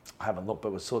 I haven't looked,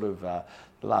 but we're sort of, the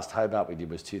last Hobart we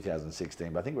did was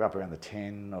 2016, but I think we're up around the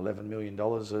 $10, $11 million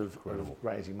of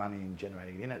raising money and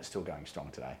generating in it, still going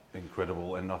strong today.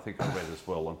 Incredible, and I think I read as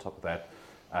well on top of that,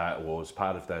 as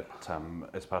part of that,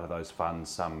 as part of those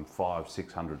funds, some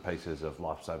 500-600 pieces of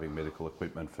life-saving medical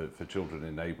equipment for children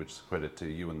in need, which is a credit to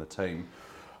you and the team.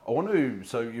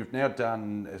 So you've now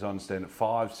done, as I understand it,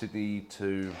 5 Sydney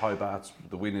to Hobart's,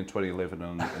 the win in 2011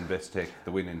 on Investec,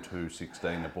 the win in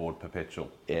 2016 aboard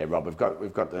Perpetual. Yeah, Rob, we've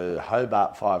got the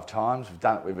Hobart 5 times.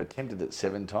 We've attempted it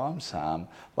 7 times.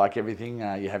 Like everything,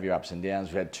 you have your ups and downs.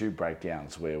 We've had 2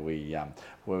 breakdowns where we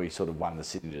sort of won the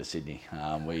Sydney to Sydney.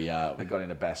 We got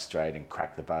into Bass Strait and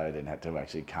cracked the boat and had to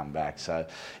actually come back. So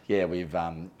yeah, we've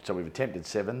attempted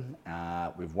 7.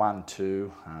 We've won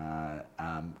 2,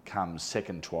 come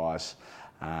second twice,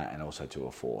 and also to a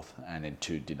 4th, and then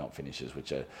 2 did not finishes,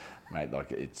 which are, mate,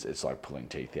 like it's like pulling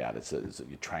teeth out.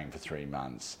 You train for 3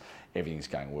 months, everything's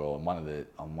going well, and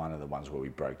on one of the ones where we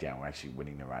broke down, we're actually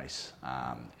winning the race,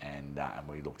 and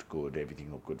we looked good.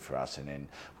 Everything looked good for us, and then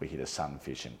we hit a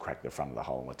sunfish and cracked the front of the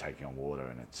hole, and we're taking on water,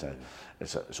 and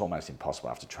it's almost impossible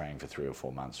after training for 3 or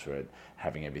 4 months for it,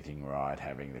 having everything right,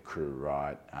 having the crew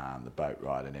right, the boat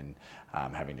right, and then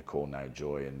having to call No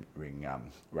Joy and ring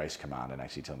race command and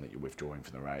actually tell them that you're withdrawing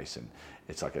from the race, and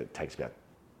it's like it takes about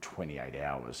 28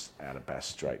 hours out of Bass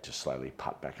Strait to slowly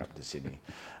putt back up to Sydney.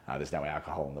 There's no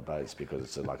alcohol on the boats because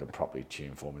it's like a properly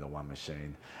tuned Formula One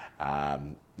machine.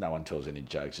 No one tells any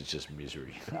jokes. It's just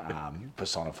misery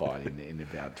personified in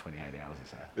about 28 hours or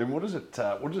so. And what does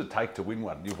it take to win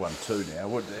one? You've won 2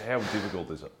 now. How difficult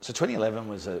is it? So 2011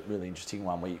 was a really interesting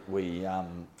one.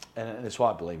 And it's why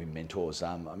I believe in mentors.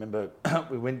 I remember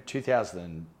we went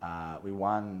 2000. We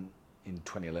won in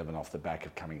 2011 off the back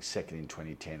of coming second in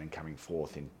 2010 and coming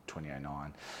 4th in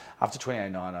 2009. After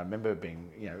 2009, I remember being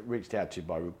reached out to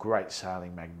by a great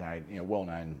sailing magnate,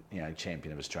 well-known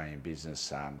champion of Australian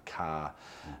business, car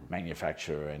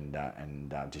manufacturer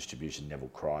and distribution, Neville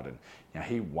Crichton.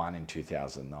 He won in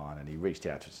 2009, and he reached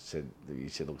out to us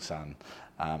and said, look, son,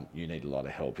 you need a lot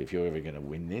of help. If you're ever going to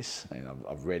win this, and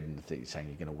I've read in the thing saying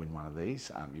you're going to win one of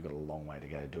these, you've got a long way to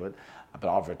go to do it. But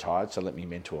I've retired, so let me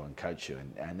mentor and coach you.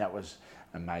 And that was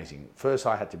amazing. First,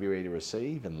 I had to be ready to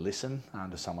receive and listen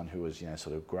to someone who was,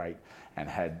 sort of great and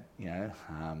had,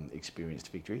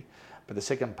 experienced victory. But the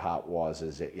second part was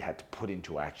that you had to put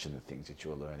into action the things that you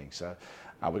were learning. So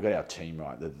we got our team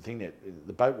right. The thing that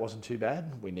the boat wasn't too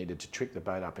bad. We needed to trick the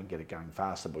boat up and get it going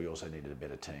faster, but we also needed a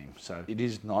better team. So it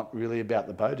is not really about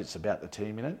the boat; it's about the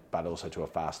team in it, but also to a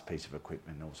fast piece of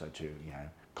equipment, and also to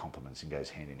complements and goes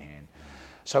hand in hand.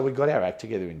 So we got our act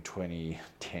together in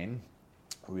 2010.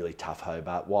 Really tough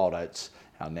Hobart. Wild Oats,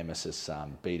 our nemesis,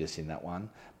 beat us in that one,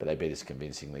 but they beat us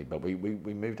convincingly. But we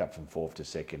moved up from fourth to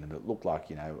second, and it looked like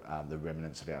the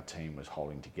remnants of our team was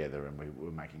holding together, and we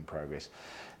were making progress.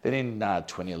 Then in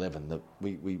 2011,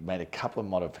 we made a couple of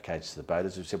modifications to the boat.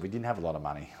 As we said, we didn't have a lot of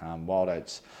money. Wild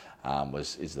Oats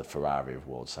is the Ferrari of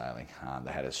world sailing.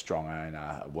 They had a strong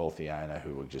owner, a wealthy owner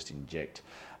who would just inject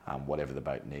whatever the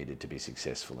boat needed to be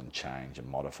successful and change and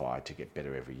modify to get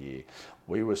better every year.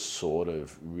 We were sort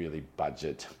of really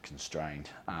budget constrained.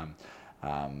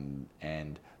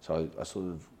 And so I sort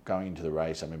of going into the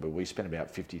race, I remember we spent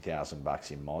about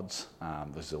 $50,000 in mods.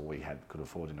 This is all we could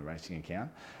afford in a racing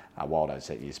account. Wild Oats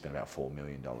that year spent about $4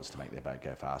 million to make their boat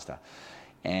go faster.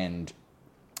 And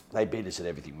they beat us at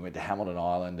everything. We went to Hamilton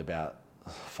Island about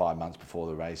 5 months before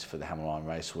the race for the Hamilton Island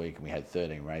race week, and we had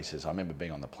 13 races. I remember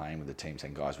being on the plane with the team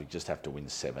saying, guys, we just have to win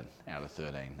 7 out of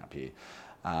 13 up here.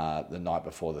 The night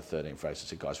before the 13th race, I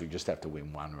said, guys, we just have to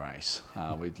win one race.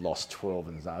 We'd lost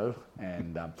 12-0,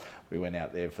 and we went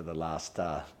out there for the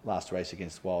last race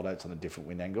against Wild Oats on a different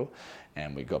wind angle,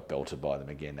 and we got belted by them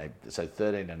again. So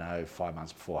 13-0, 5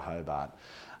 months before Hobart.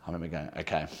 I remember going,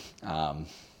 okay,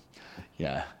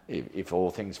 if all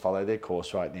things follow their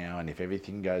course right now, and if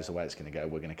everything goes the way it's going to go,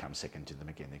 we're going to come second to them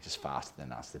again. They're just faster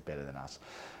than us. They're better than us.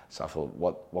 So I thought,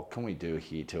 what can we do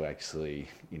here to actually,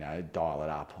 dial it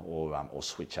up or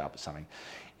switch up something?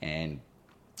 And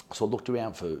so I looked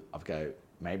around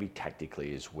maybe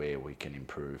tactically is where we can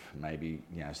improve. Maybe,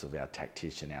 sort of our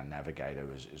tactician, our navigator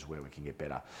is where we can get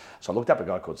better. So I looked up a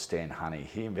guy called Stan Honey.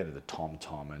 He invented the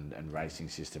TomTom and racing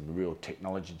system, a real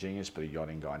technology genius, but a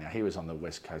yachting guy. Now, he was on the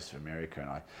west coast of America,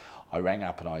 and I rang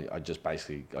up and I just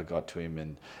basically, I got to him,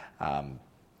 and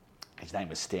his name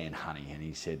was Stan Honey, and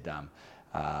he said,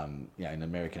 in an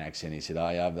American accent, he said,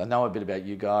 I know a bit about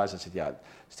you guys. I said, yeah,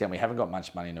 Stan, we haven't got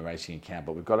much money in the racing account,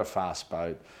 but we've got a fast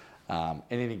boat.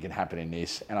 Anything can happen in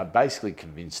this. And I basically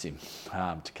convinced him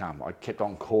to come. I kept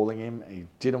on calling him. He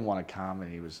didn't want to come,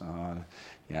 and he was,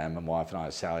 my wife and I,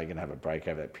 Sally, are going to have a break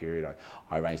over that period.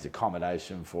 I arranged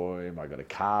accommodation for him. I got a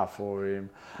car for him.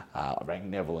 I rang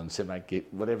Neville and said, mate,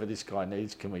 get whatever this guy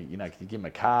needs. Can you give him a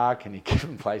car? Can you give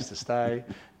him a place to stay?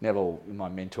 Neville, my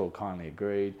mentor, kindly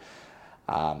agreed.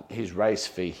 His race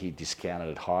fee, he discounted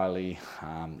it highly.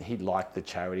 He liked the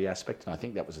charity aspect, and I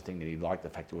think that was the thing that he liked, the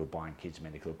fact that we were buying kids'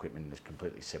 medical equipment in a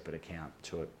completely separate account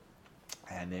to it.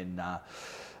 And then,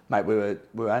 mate, we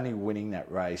were only winning that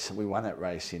race. We won that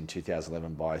race in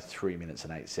 2011 by 3 minutes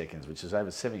and 8 seconds, which is over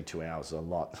 72 hours, a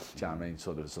lot. Do you know what I mean?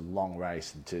 Sort of, it's a long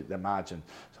race, and to the margin.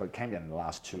 So it came down in the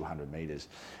last 200 metres.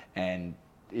 And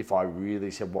if I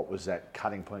really said what was that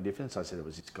cutting point of difference, I said it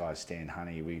was this guy, Stan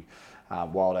Honey.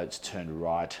 Wild Oats turned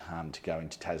right to go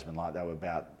into Tasman Light. They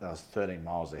was 13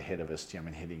 miles ahead of us,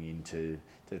 heading into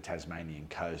the Tasmanian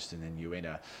coast, and then you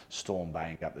enter Storm Bay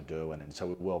and go up the Derwent, and so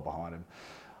we're well behind them.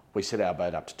 We set our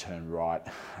boat up to turn right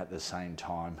at the same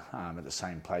time, at the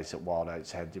same place that Wild Oats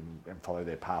had to, and follow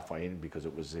their pathway in, because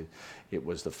it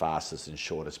was the fastest and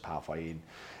shortest pathway in.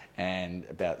 And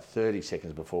about 30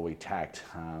 seconds before we tacked,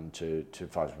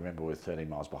 if I remember, we're 13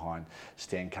 miles behind,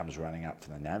 Stan comes running up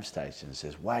from the nav station and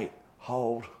says, wait,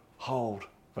 hold,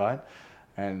 right?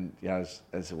 And I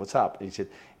said, what's up? He said,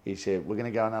 we're going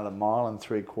to go another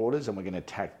 1.75 miles and we're going to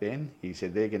tack then. He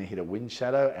said, they're going to hit a wind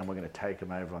shadow and we're going to take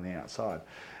them over on the outside.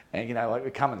 And,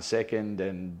 we're coming second,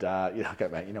 and, I go,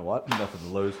 mate, you know what? Nothing to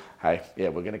lose. Hey, yeah,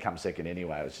 we're going to come second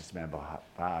anyway. It was just a man by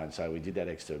far. And so we did that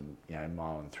extra, 1.75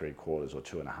 miles or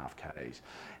 2.5 Ks.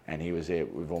 And he was there.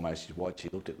 We've almost watched. He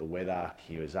looked at the weather.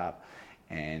 He was up.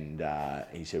 And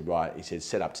he said, right,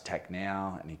 set up to tack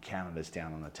now. And he counted us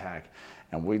down on the tack.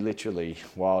 And we literally,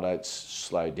 Wild Oats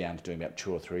slowed down to doing about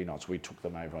 2 or 3 knots. We took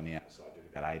them over on the outside, doing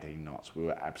about 18 knots. We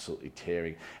were absolutely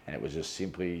tearing. And it was just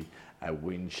simply a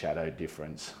wind shadow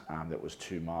difference that was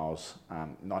 2 miles,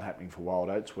 not happening for Wild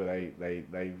Oats, where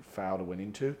they failed to win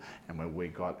into, and where we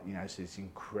got, this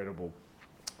incredible,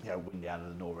 wind out of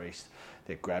the northeast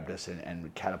that grabbed us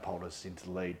and catapulted us into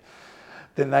the lead.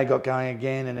 Then they got going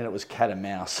again, and then it was cat and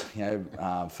mouse,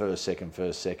 first, second,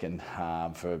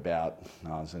 for about,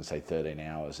 I was going to say 13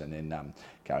 hours, and then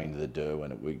going to the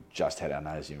Derwent, we just had our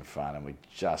nose in front, and we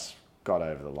just got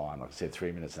over the line. Like I said,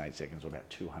 3 minutes and 8 seconds, or about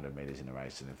 200 metres in the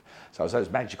race. And so it was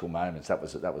those magical moments. That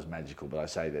was magical. But I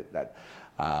say that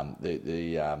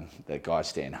the guy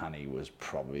Stan Honey was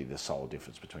probably the sole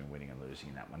difference between winning and losing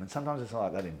in that one. And sometimes it's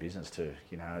like that in business too.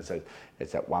 It's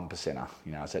that 1%er.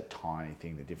 It's that tiny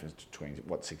thing, the difference between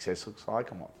what success looks like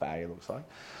and what failure looks like.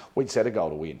 We'd set a goal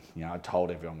to win. I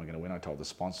told everyone we're going to win. I told the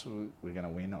sponsor we're going to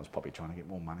win. I was probably trying to get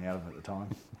more money out of them at the time.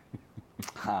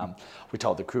 We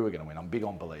told the crew we're going to win. I'm big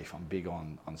on belief. I'm big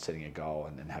on setting a goal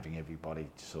and then having everybody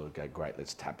sort of go, great,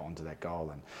 let's tap onto that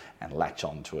goal and latch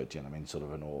onto it. You know what I mean? Sort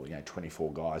of an all,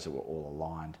 24 guys that were all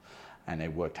aligned, and they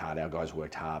worked hard. Our guys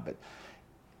worked hard, but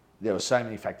there were so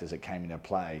many factors that came into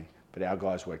play. But our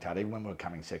guys worked hard. Even when we were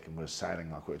coming second, we were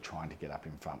sailing like we were trying to get up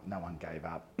in front. No one gave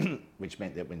up, which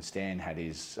meant that when Stan had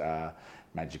his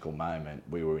magical moment,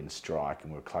 we were in strike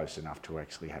and we were close enough to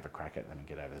actually have a crack at them and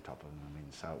get over the top of them.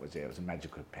 So it was a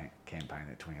magical campaign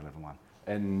that 2011 won.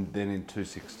 And then in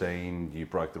 2016, you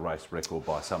broke the race record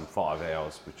by some 5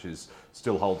 hours, which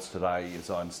still holds today, as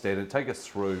I understand it. Take us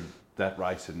through that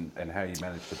race and how you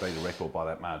managed to beat a record by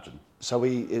that margin. So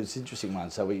it was an interesting one.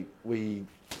 So we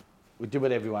did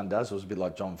what everyone does. It was a bit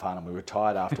like John Farnham. We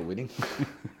retired after winning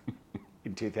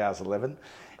in 2011,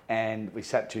 and we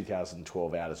sat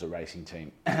 2012 out as a racing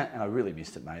team. And I really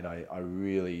missed it, mate.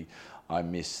 I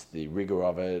missed the rigour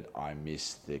of it. I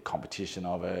missed the competition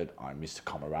of it. I missed the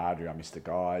camaraderie. I missed the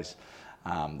guys,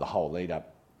 the whole lead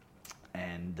up.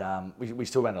 And we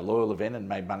still ran a loyal event and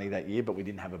made money that year, but we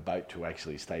didn't have a boat to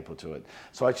actually staple to it.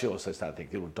 So I actually also started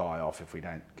thinking it'll die off if we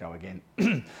don't go again.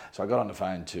 So I got on the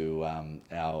phone to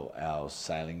our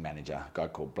sailing manager, a guy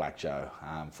called Black Joe,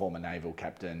 former naval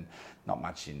captain, not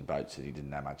much in boats that he didn't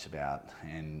know much about.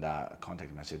 And I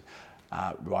contacted him. I said,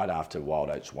 right after Wild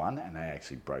Oats won, and they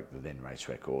actually broke the then race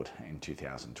record in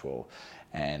 2012,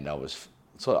 and I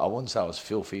wouldn't say I was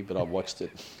filthy, but I watched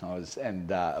it.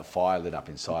 A fire lit up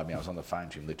inside me. I was on the phone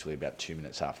to him literally about 2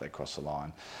 minutes after they crossed the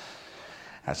line.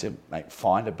 I said, mate,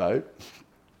 find a boat.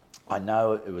 I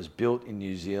know it was built in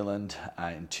New Zealand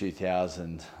in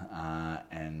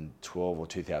 2012 or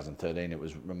 2013. It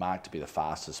was remarked to be the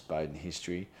fastest boat in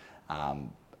history,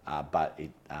 but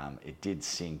it did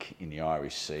sink in the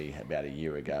Irish Sea about a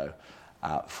year ago.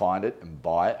 Find it and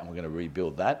buy it, and we're going to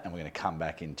rebuild that, and we're going to come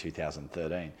back in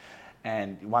 2013.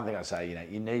 And one thing I say,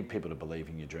 you need people to believe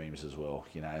in your dreams as well.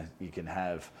 You can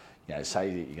have, say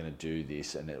that you're going to do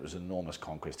this, and it was an enormous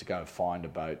conquest to go and find a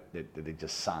boat that had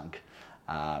just sunk,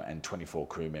 and 24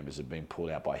 crew members had been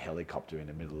pulled out by helicopter in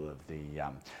the middle of the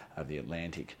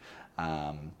Atlantic.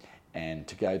 And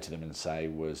to go to them and say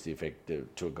was the effect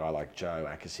to a guy like Joe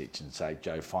Akasic and say,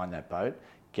 Joe, find that boat,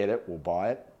 get it, we'll buy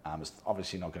it. It's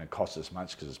obviously not going to cost us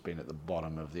much because it's been at the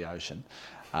bottom of the ocean.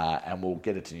 And we'll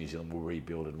get it to New Zealand, we'll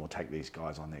rebuild it, and we'll take these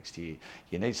guys on next year.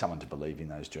 You need someone to believe in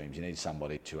those dreams. You need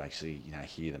somebody to actually,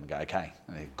 hear them and go, okay,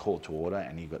 and they call to order,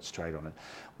 and he got straight on it.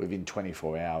 Within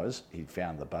 24 hours, he'd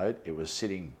found the boat. It was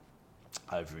sitting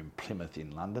over in Plymouth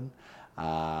in London.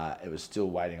 It was still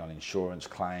waiting on insurance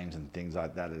claims and things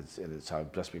like that. So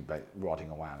it just been rotting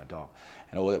away on a dock.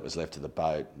 And all that was left of the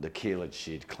boat, the keel had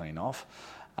sheared clean off.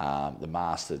 The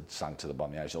mast had sunk to the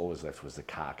bottom of the ocean. All that was left was the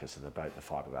carcass of the boat, the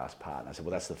fiberglass part. And I said,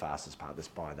 well, that's the fastest part. Let's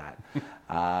buy that.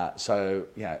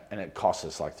 And it cost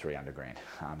us like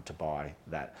 $300,000 to buy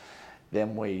that.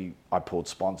 Then I pulled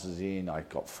sponsors in. I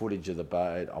got footage of the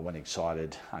boat. I went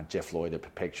excited. Jeff Lloyd at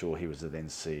Perpetual, he was the then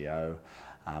CEO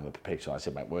of Perpetual. I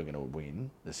said, mate, we're going to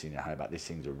win the Sydney Hobart. This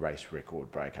thing's a race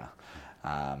record breaker.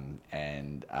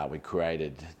 We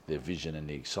created the vision and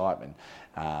the excitement.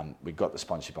 We got the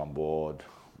sponsorship on board,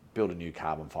 built a new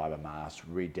carbon fibre mast,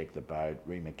 redecked the boat,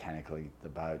 remechanically the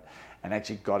boat, and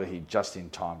actually got it here just in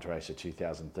time to race the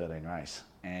 2013 race.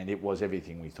 And it was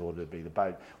everything we thought it would be. The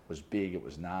boat was big, it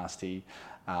was nasty,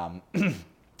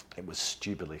 it was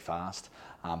stupidly fast,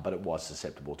 but it was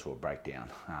susceptible to a breakdown,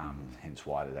 hence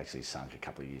why it had actually sunk a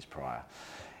couple of years prior.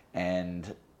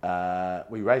 And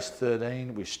we raced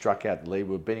 13, we struck out the lead.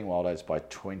 We were beating Wild Oats by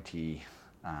 20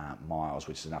 miles,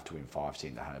 which is enough to win 5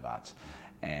 Sydney Hobarts.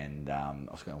 And I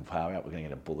was going, wow, we're going to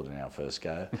get a bullet in our first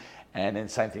go. And then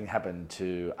same thing happened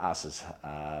to us as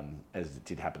it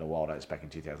did happen to Wild Oats back in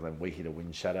 2011. We hit a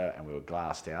wind shadow and we were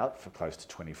glassed out for close to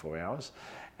 24 hours.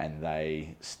 And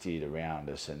they steered around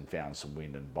us and found some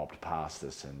wind and bobbed past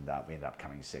us, and we ended up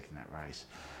coming second in that race.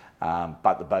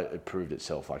 But the boat had proved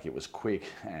itself, like it was quick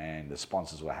and the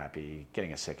sponsors were happy.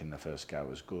 Getting a second the first go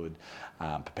was good.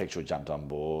 Perpetual jumped on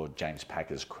board. James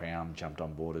Packer's Crown jumped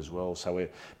on board as well. So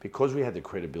because we had the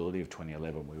credibility of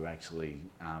 2011, we were actually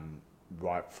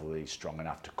rightfully strong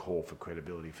enough to call for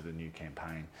credibility for the new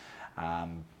campaign.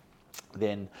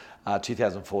 Then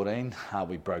 2014,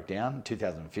 we broke down.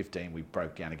 2015, we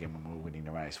broke down again when we were winning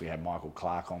the race. We had Michael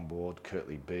Clark on board,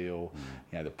 Kurtley Beale,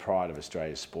 the pride of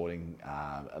Australia's sporting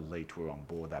elite were on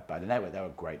board that boat. And they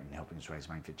were great in helping us raise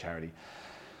money for charity.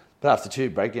 But after 2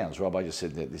 breakdowns, Rob, I just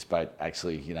said that this boat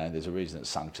actually, there's a reason it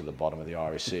sunk to the bottom of the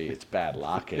Irish Sea. It's bad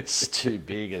luck. It's too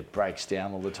big. It breaks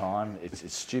down all the time.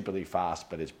 It's stupidly fast,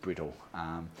 but it's brittle.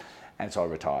 And so I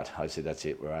retired. I said, that's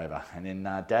it, we're over. And then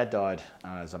Dad died,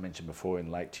 as I mentioned before,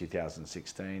 in late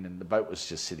 2016, and the boat was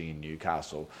just sitting in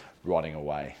Newcastle, rotting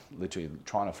away. Literally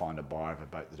trying to find a buyer of a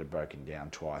boat that had broken down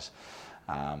twice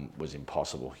was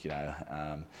impossible,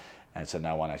 and so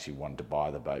no one actually wanted to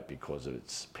buy the boat because of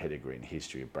its pedigree and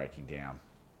history of breaking down.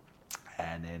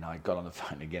 And then I got on the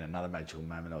phone again, another magical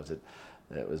moment.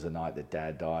 It was the night that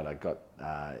Dad died. I got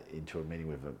into a meeting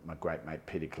with my great mate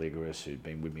Peter Kligeris, who'd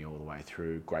been with me all the way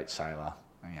through. Great sailor,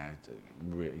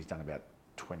 he's done about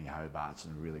 20 Hobarts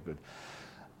and really good.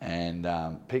 And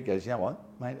Pete goes, you know what,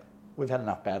 mate, we've had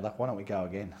enough bad luck. Why don't we go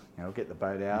again? We'll get the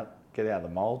boat out, get out of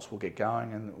the moulds, we'll get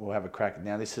going, and we'll have a crack.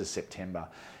 Now this is September,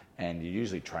 and you're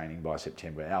usually training by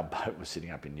September. Our boat was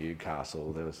sitting up in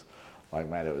Newcastle. There was, it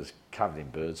was covered in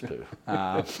bird's poo.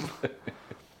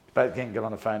 But again, got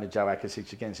on the phone to Joe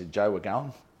Akasich again and said, Joe, we're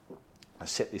going. I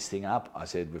set this thing up. I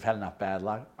said, we've had enough bad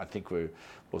luck. I think we'll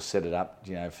set it up,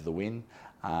 for the win.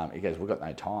 He goes, we've got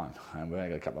no time. And we've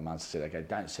only got a couple of months. I said, okay,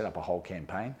 don't set up a whole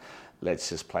campaign. Let's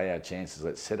just play our chances.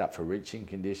 Let's set up for reaching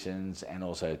conditions and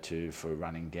also for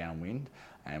running downwind.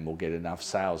 And we'll get enough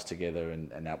sales together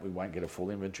and that we won't get a full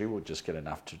inventory. We'll just get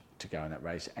enough to go in that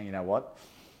race. And you know what?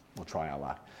 We'll try our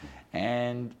luck.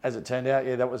 And as it turned out,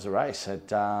 that was the race.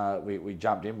 We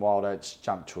jumped in, Wild Oats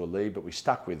jumped to a lead, but we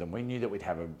stuck with them. We knew that we'd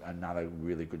have another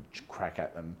really good crack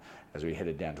at them as we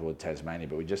headed down toward Tasmania,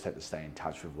 but we just had to stay in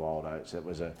touch with Wild Oats. It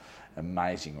was an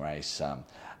amazing race.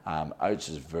 Oats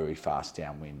is very fast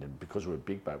downwind, and because we're a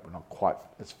big boat, we're not quite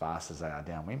as fast as they are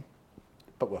downwind,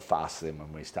 but we're faster than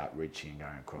when we start reaching and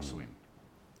going across the wind.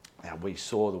 Now, we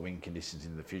saw the wind conditions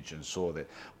in the future and saw that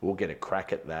we'll get a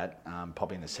crack at that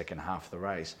probably in the second half of the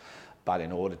race. But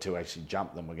in order to actually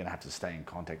jump them, we're going to have to stay in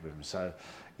contact with them. So,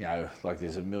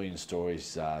 there's a million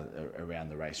stories around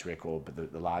the race record,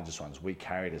 but the largest ones, we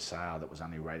carried a sail that was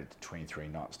only rated to 23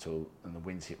 knots and the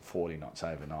winds hit 40 knots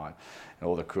overnight. And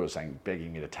all the crew were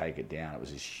begging me to take it down. It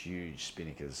was this huge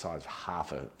spinnaker the size of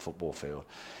half a football field.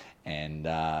 And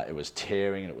it was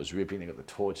tearing and it was ripping. They got the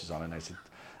torches on and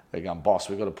they're going, boss,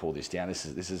 we've got to pull this down. This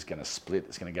is going to split.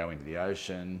 It's going to go into the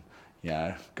ocean.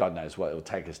 God knows what. It'll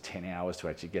take us 10 hours to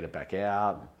actually get it back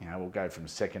out. We'll go from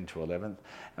 2nd to 11th. And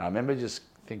I remember just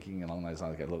thinking along those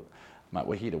lines, look, mate,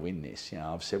 we're here to win this.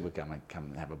 I've said we're going to come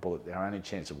and have a bullet. Our only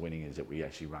chance of winning is that we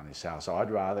actually run this sail. So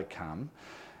I'd rather come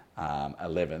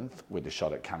 11th with a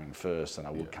shot at coming first than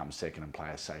I would come second and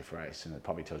play a safe race. And it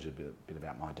probably tells you a bit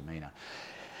about my demeanour.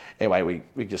 Anyway,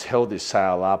 we just held this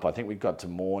sail up. I think we got to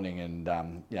morning and,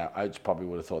 Oates probably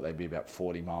would have thought they'd be about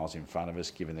 40 miles in front of us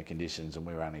given the conditions, and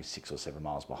we were only 6 or 7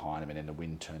 miles behind them, and then the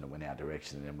wind turned and went our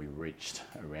direction, and then we reached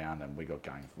around and we were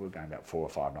going about 4 or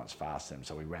 5 knots faster than them,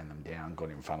 so we ran them down,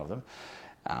 got in front of them,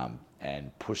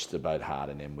 and pushed the boat hard,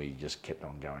 and then we just kept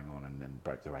on going on and then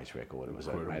broke the race record. It was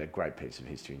made a great piece of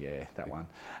history, that one.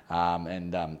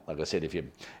 Like I said, if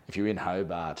you're in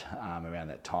Hobart around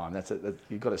that time,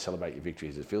 you've got to celebrate your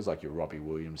victories. It feels like you're Robbie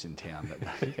Williams in town.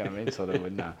 You know what I mean? Sort of,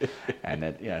 and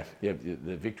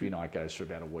the victory night goes for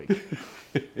about a week.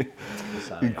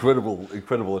 So,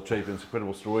 incredible achievements,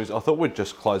 incredible stories. I thought we'd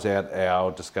just close out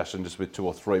our discussion just with 2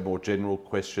 or 3 more general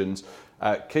questions.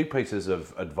 Key pieces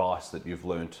of advice that you've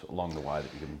learnt along the way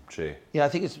that you can share? Yeah, I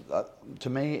think it's, to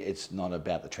me, it's not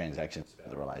about the transaction, it's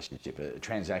about the relationship. A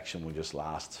transaction will just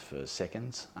last for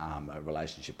seconds. A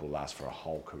relationship will last for a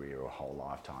whole career or a whole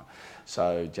lifetime.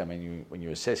 So, when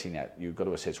you're assessing that, you've got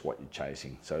to assess what you're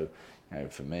chasing. So,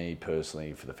 for me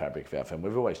personally, for the fabric of our firm,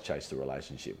 we've always chased the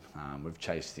relationship. We've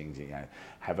chased things,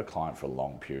 have a client for a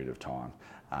long period of time.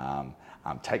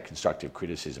 Take constructive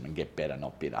criticism and get better,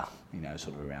 not bitter,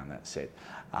 sort of around that set.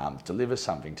 Deliver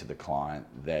something to the client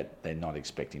that they're not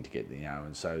expecting to get,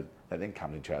 and so that then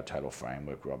comes into our total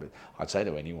framework, Robert. I'd say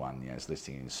to anyone, who's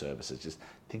listing in services, just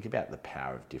think about the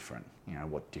power of different,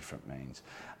 what different means.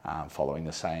 Following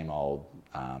the same old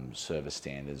service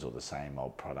standards or the same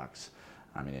old products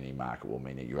in any market will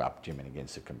mean that you're up gymming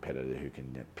against a competitor who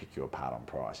can pick you apart on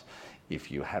price. If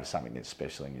you have something that's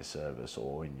special in your service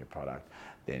or in your product,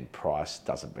 then price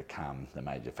doesn't become the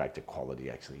major factor, quality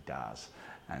actually does.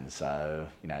 And so,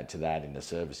 to that in the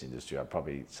service industry, I'd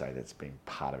probably say that's been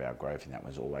part of our growth, and that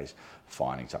was always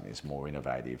finding something that's more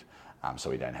innovative, so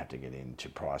we don't have to get into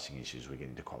pricing issues, we get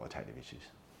into qualitative issues.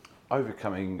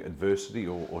 Overcoming adversity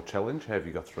or challenge, how have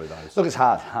you got through those? Look, it's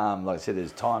hard. Like I said,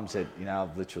 there's times that,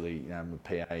 I've literally, my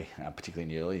PA, particularly in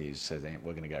the early years, said,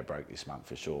 we're going to go broke this month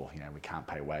for sure. We can't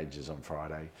pay wages on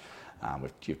Friday.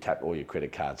 You've tapped, all your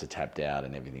credit cards are tapped out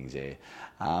and everything's there.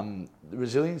 The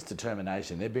resilience,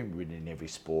 determination, they've been written in every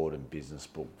sport and business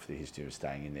book for the history of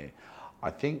staying in there. I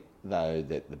think, though,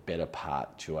 that the better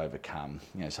part to overcome,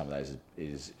 some of those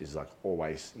is like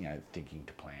always, thinking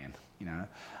to plan,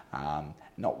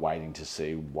 not waiting to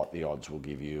see what the odds will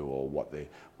give you or what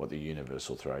the universe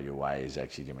will throw your way is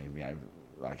actually doing,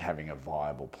 like having a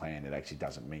viable plan that actually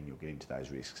doesn't mean you'll get into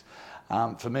those risks.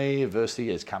 For me,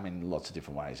 adversity has come in lots of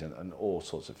different ways and all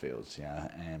sorts of fields,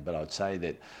 but I'd say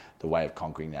that the way of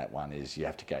conquering that one is you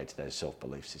have to go to those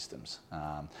self-belief systems.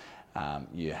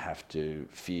 You have to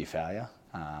fear failure,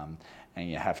 and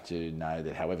you have to know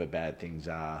that however bad things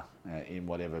are in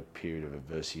whatever period of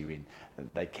adversity you're in,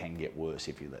 they can get worse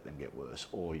if you let them get worse,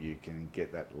 or you can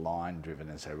get that line driven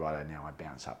and say, right, now I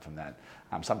bounce up from that.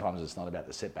 Sometimes it's not about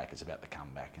the setback, it's about the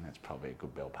comeback, and that's probably a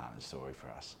good Bell Partners story for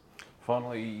us.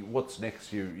 Finally, what's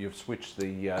next? You've switched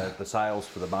the sales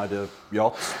for the motor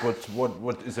yachts.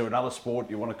 What is there another sport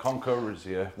you want to conquer? Where's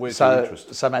your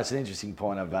interest? So, mate, it's an interesting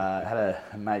point. I've had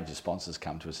a major sponsors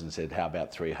come to us and said, how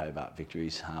about 3 Hobart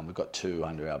victories? We've got 2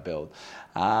 under our belt.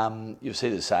 You'll see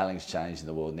the sailing's changed in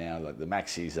the world now. Like the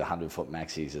maxis, the 100-foot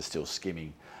maxis are still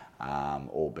skimming,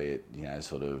 albeit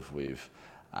sort of with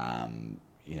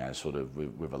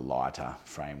a lighter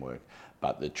framework.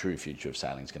 But the true future of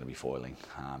sailing is going to be foiling.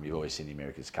 You've always seen the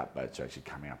America's Cup boats are actually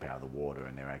coming up out of the water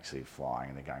and they're actually flying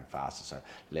and they're going faster, so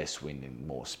less wind and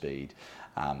more speed.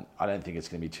 I don't think it's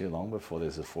going to be too long before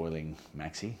there's a foiling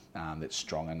maxi that's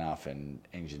strong enough and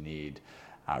engineered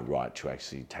right to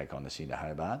actually take on the Cinda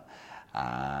Hobart.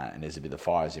 And there's a bit of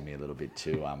fires in me a little bit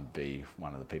to be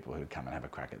one of the people who come and have a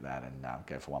crack at that and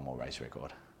go for one more race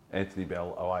record. Anthony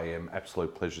Bell, OAM,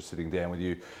 absolute pleasure sitting down with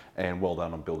you, and well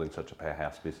done on building such a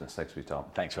powerhouse business. Thanks for your time.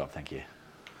 Thanks, Rob. Thank you.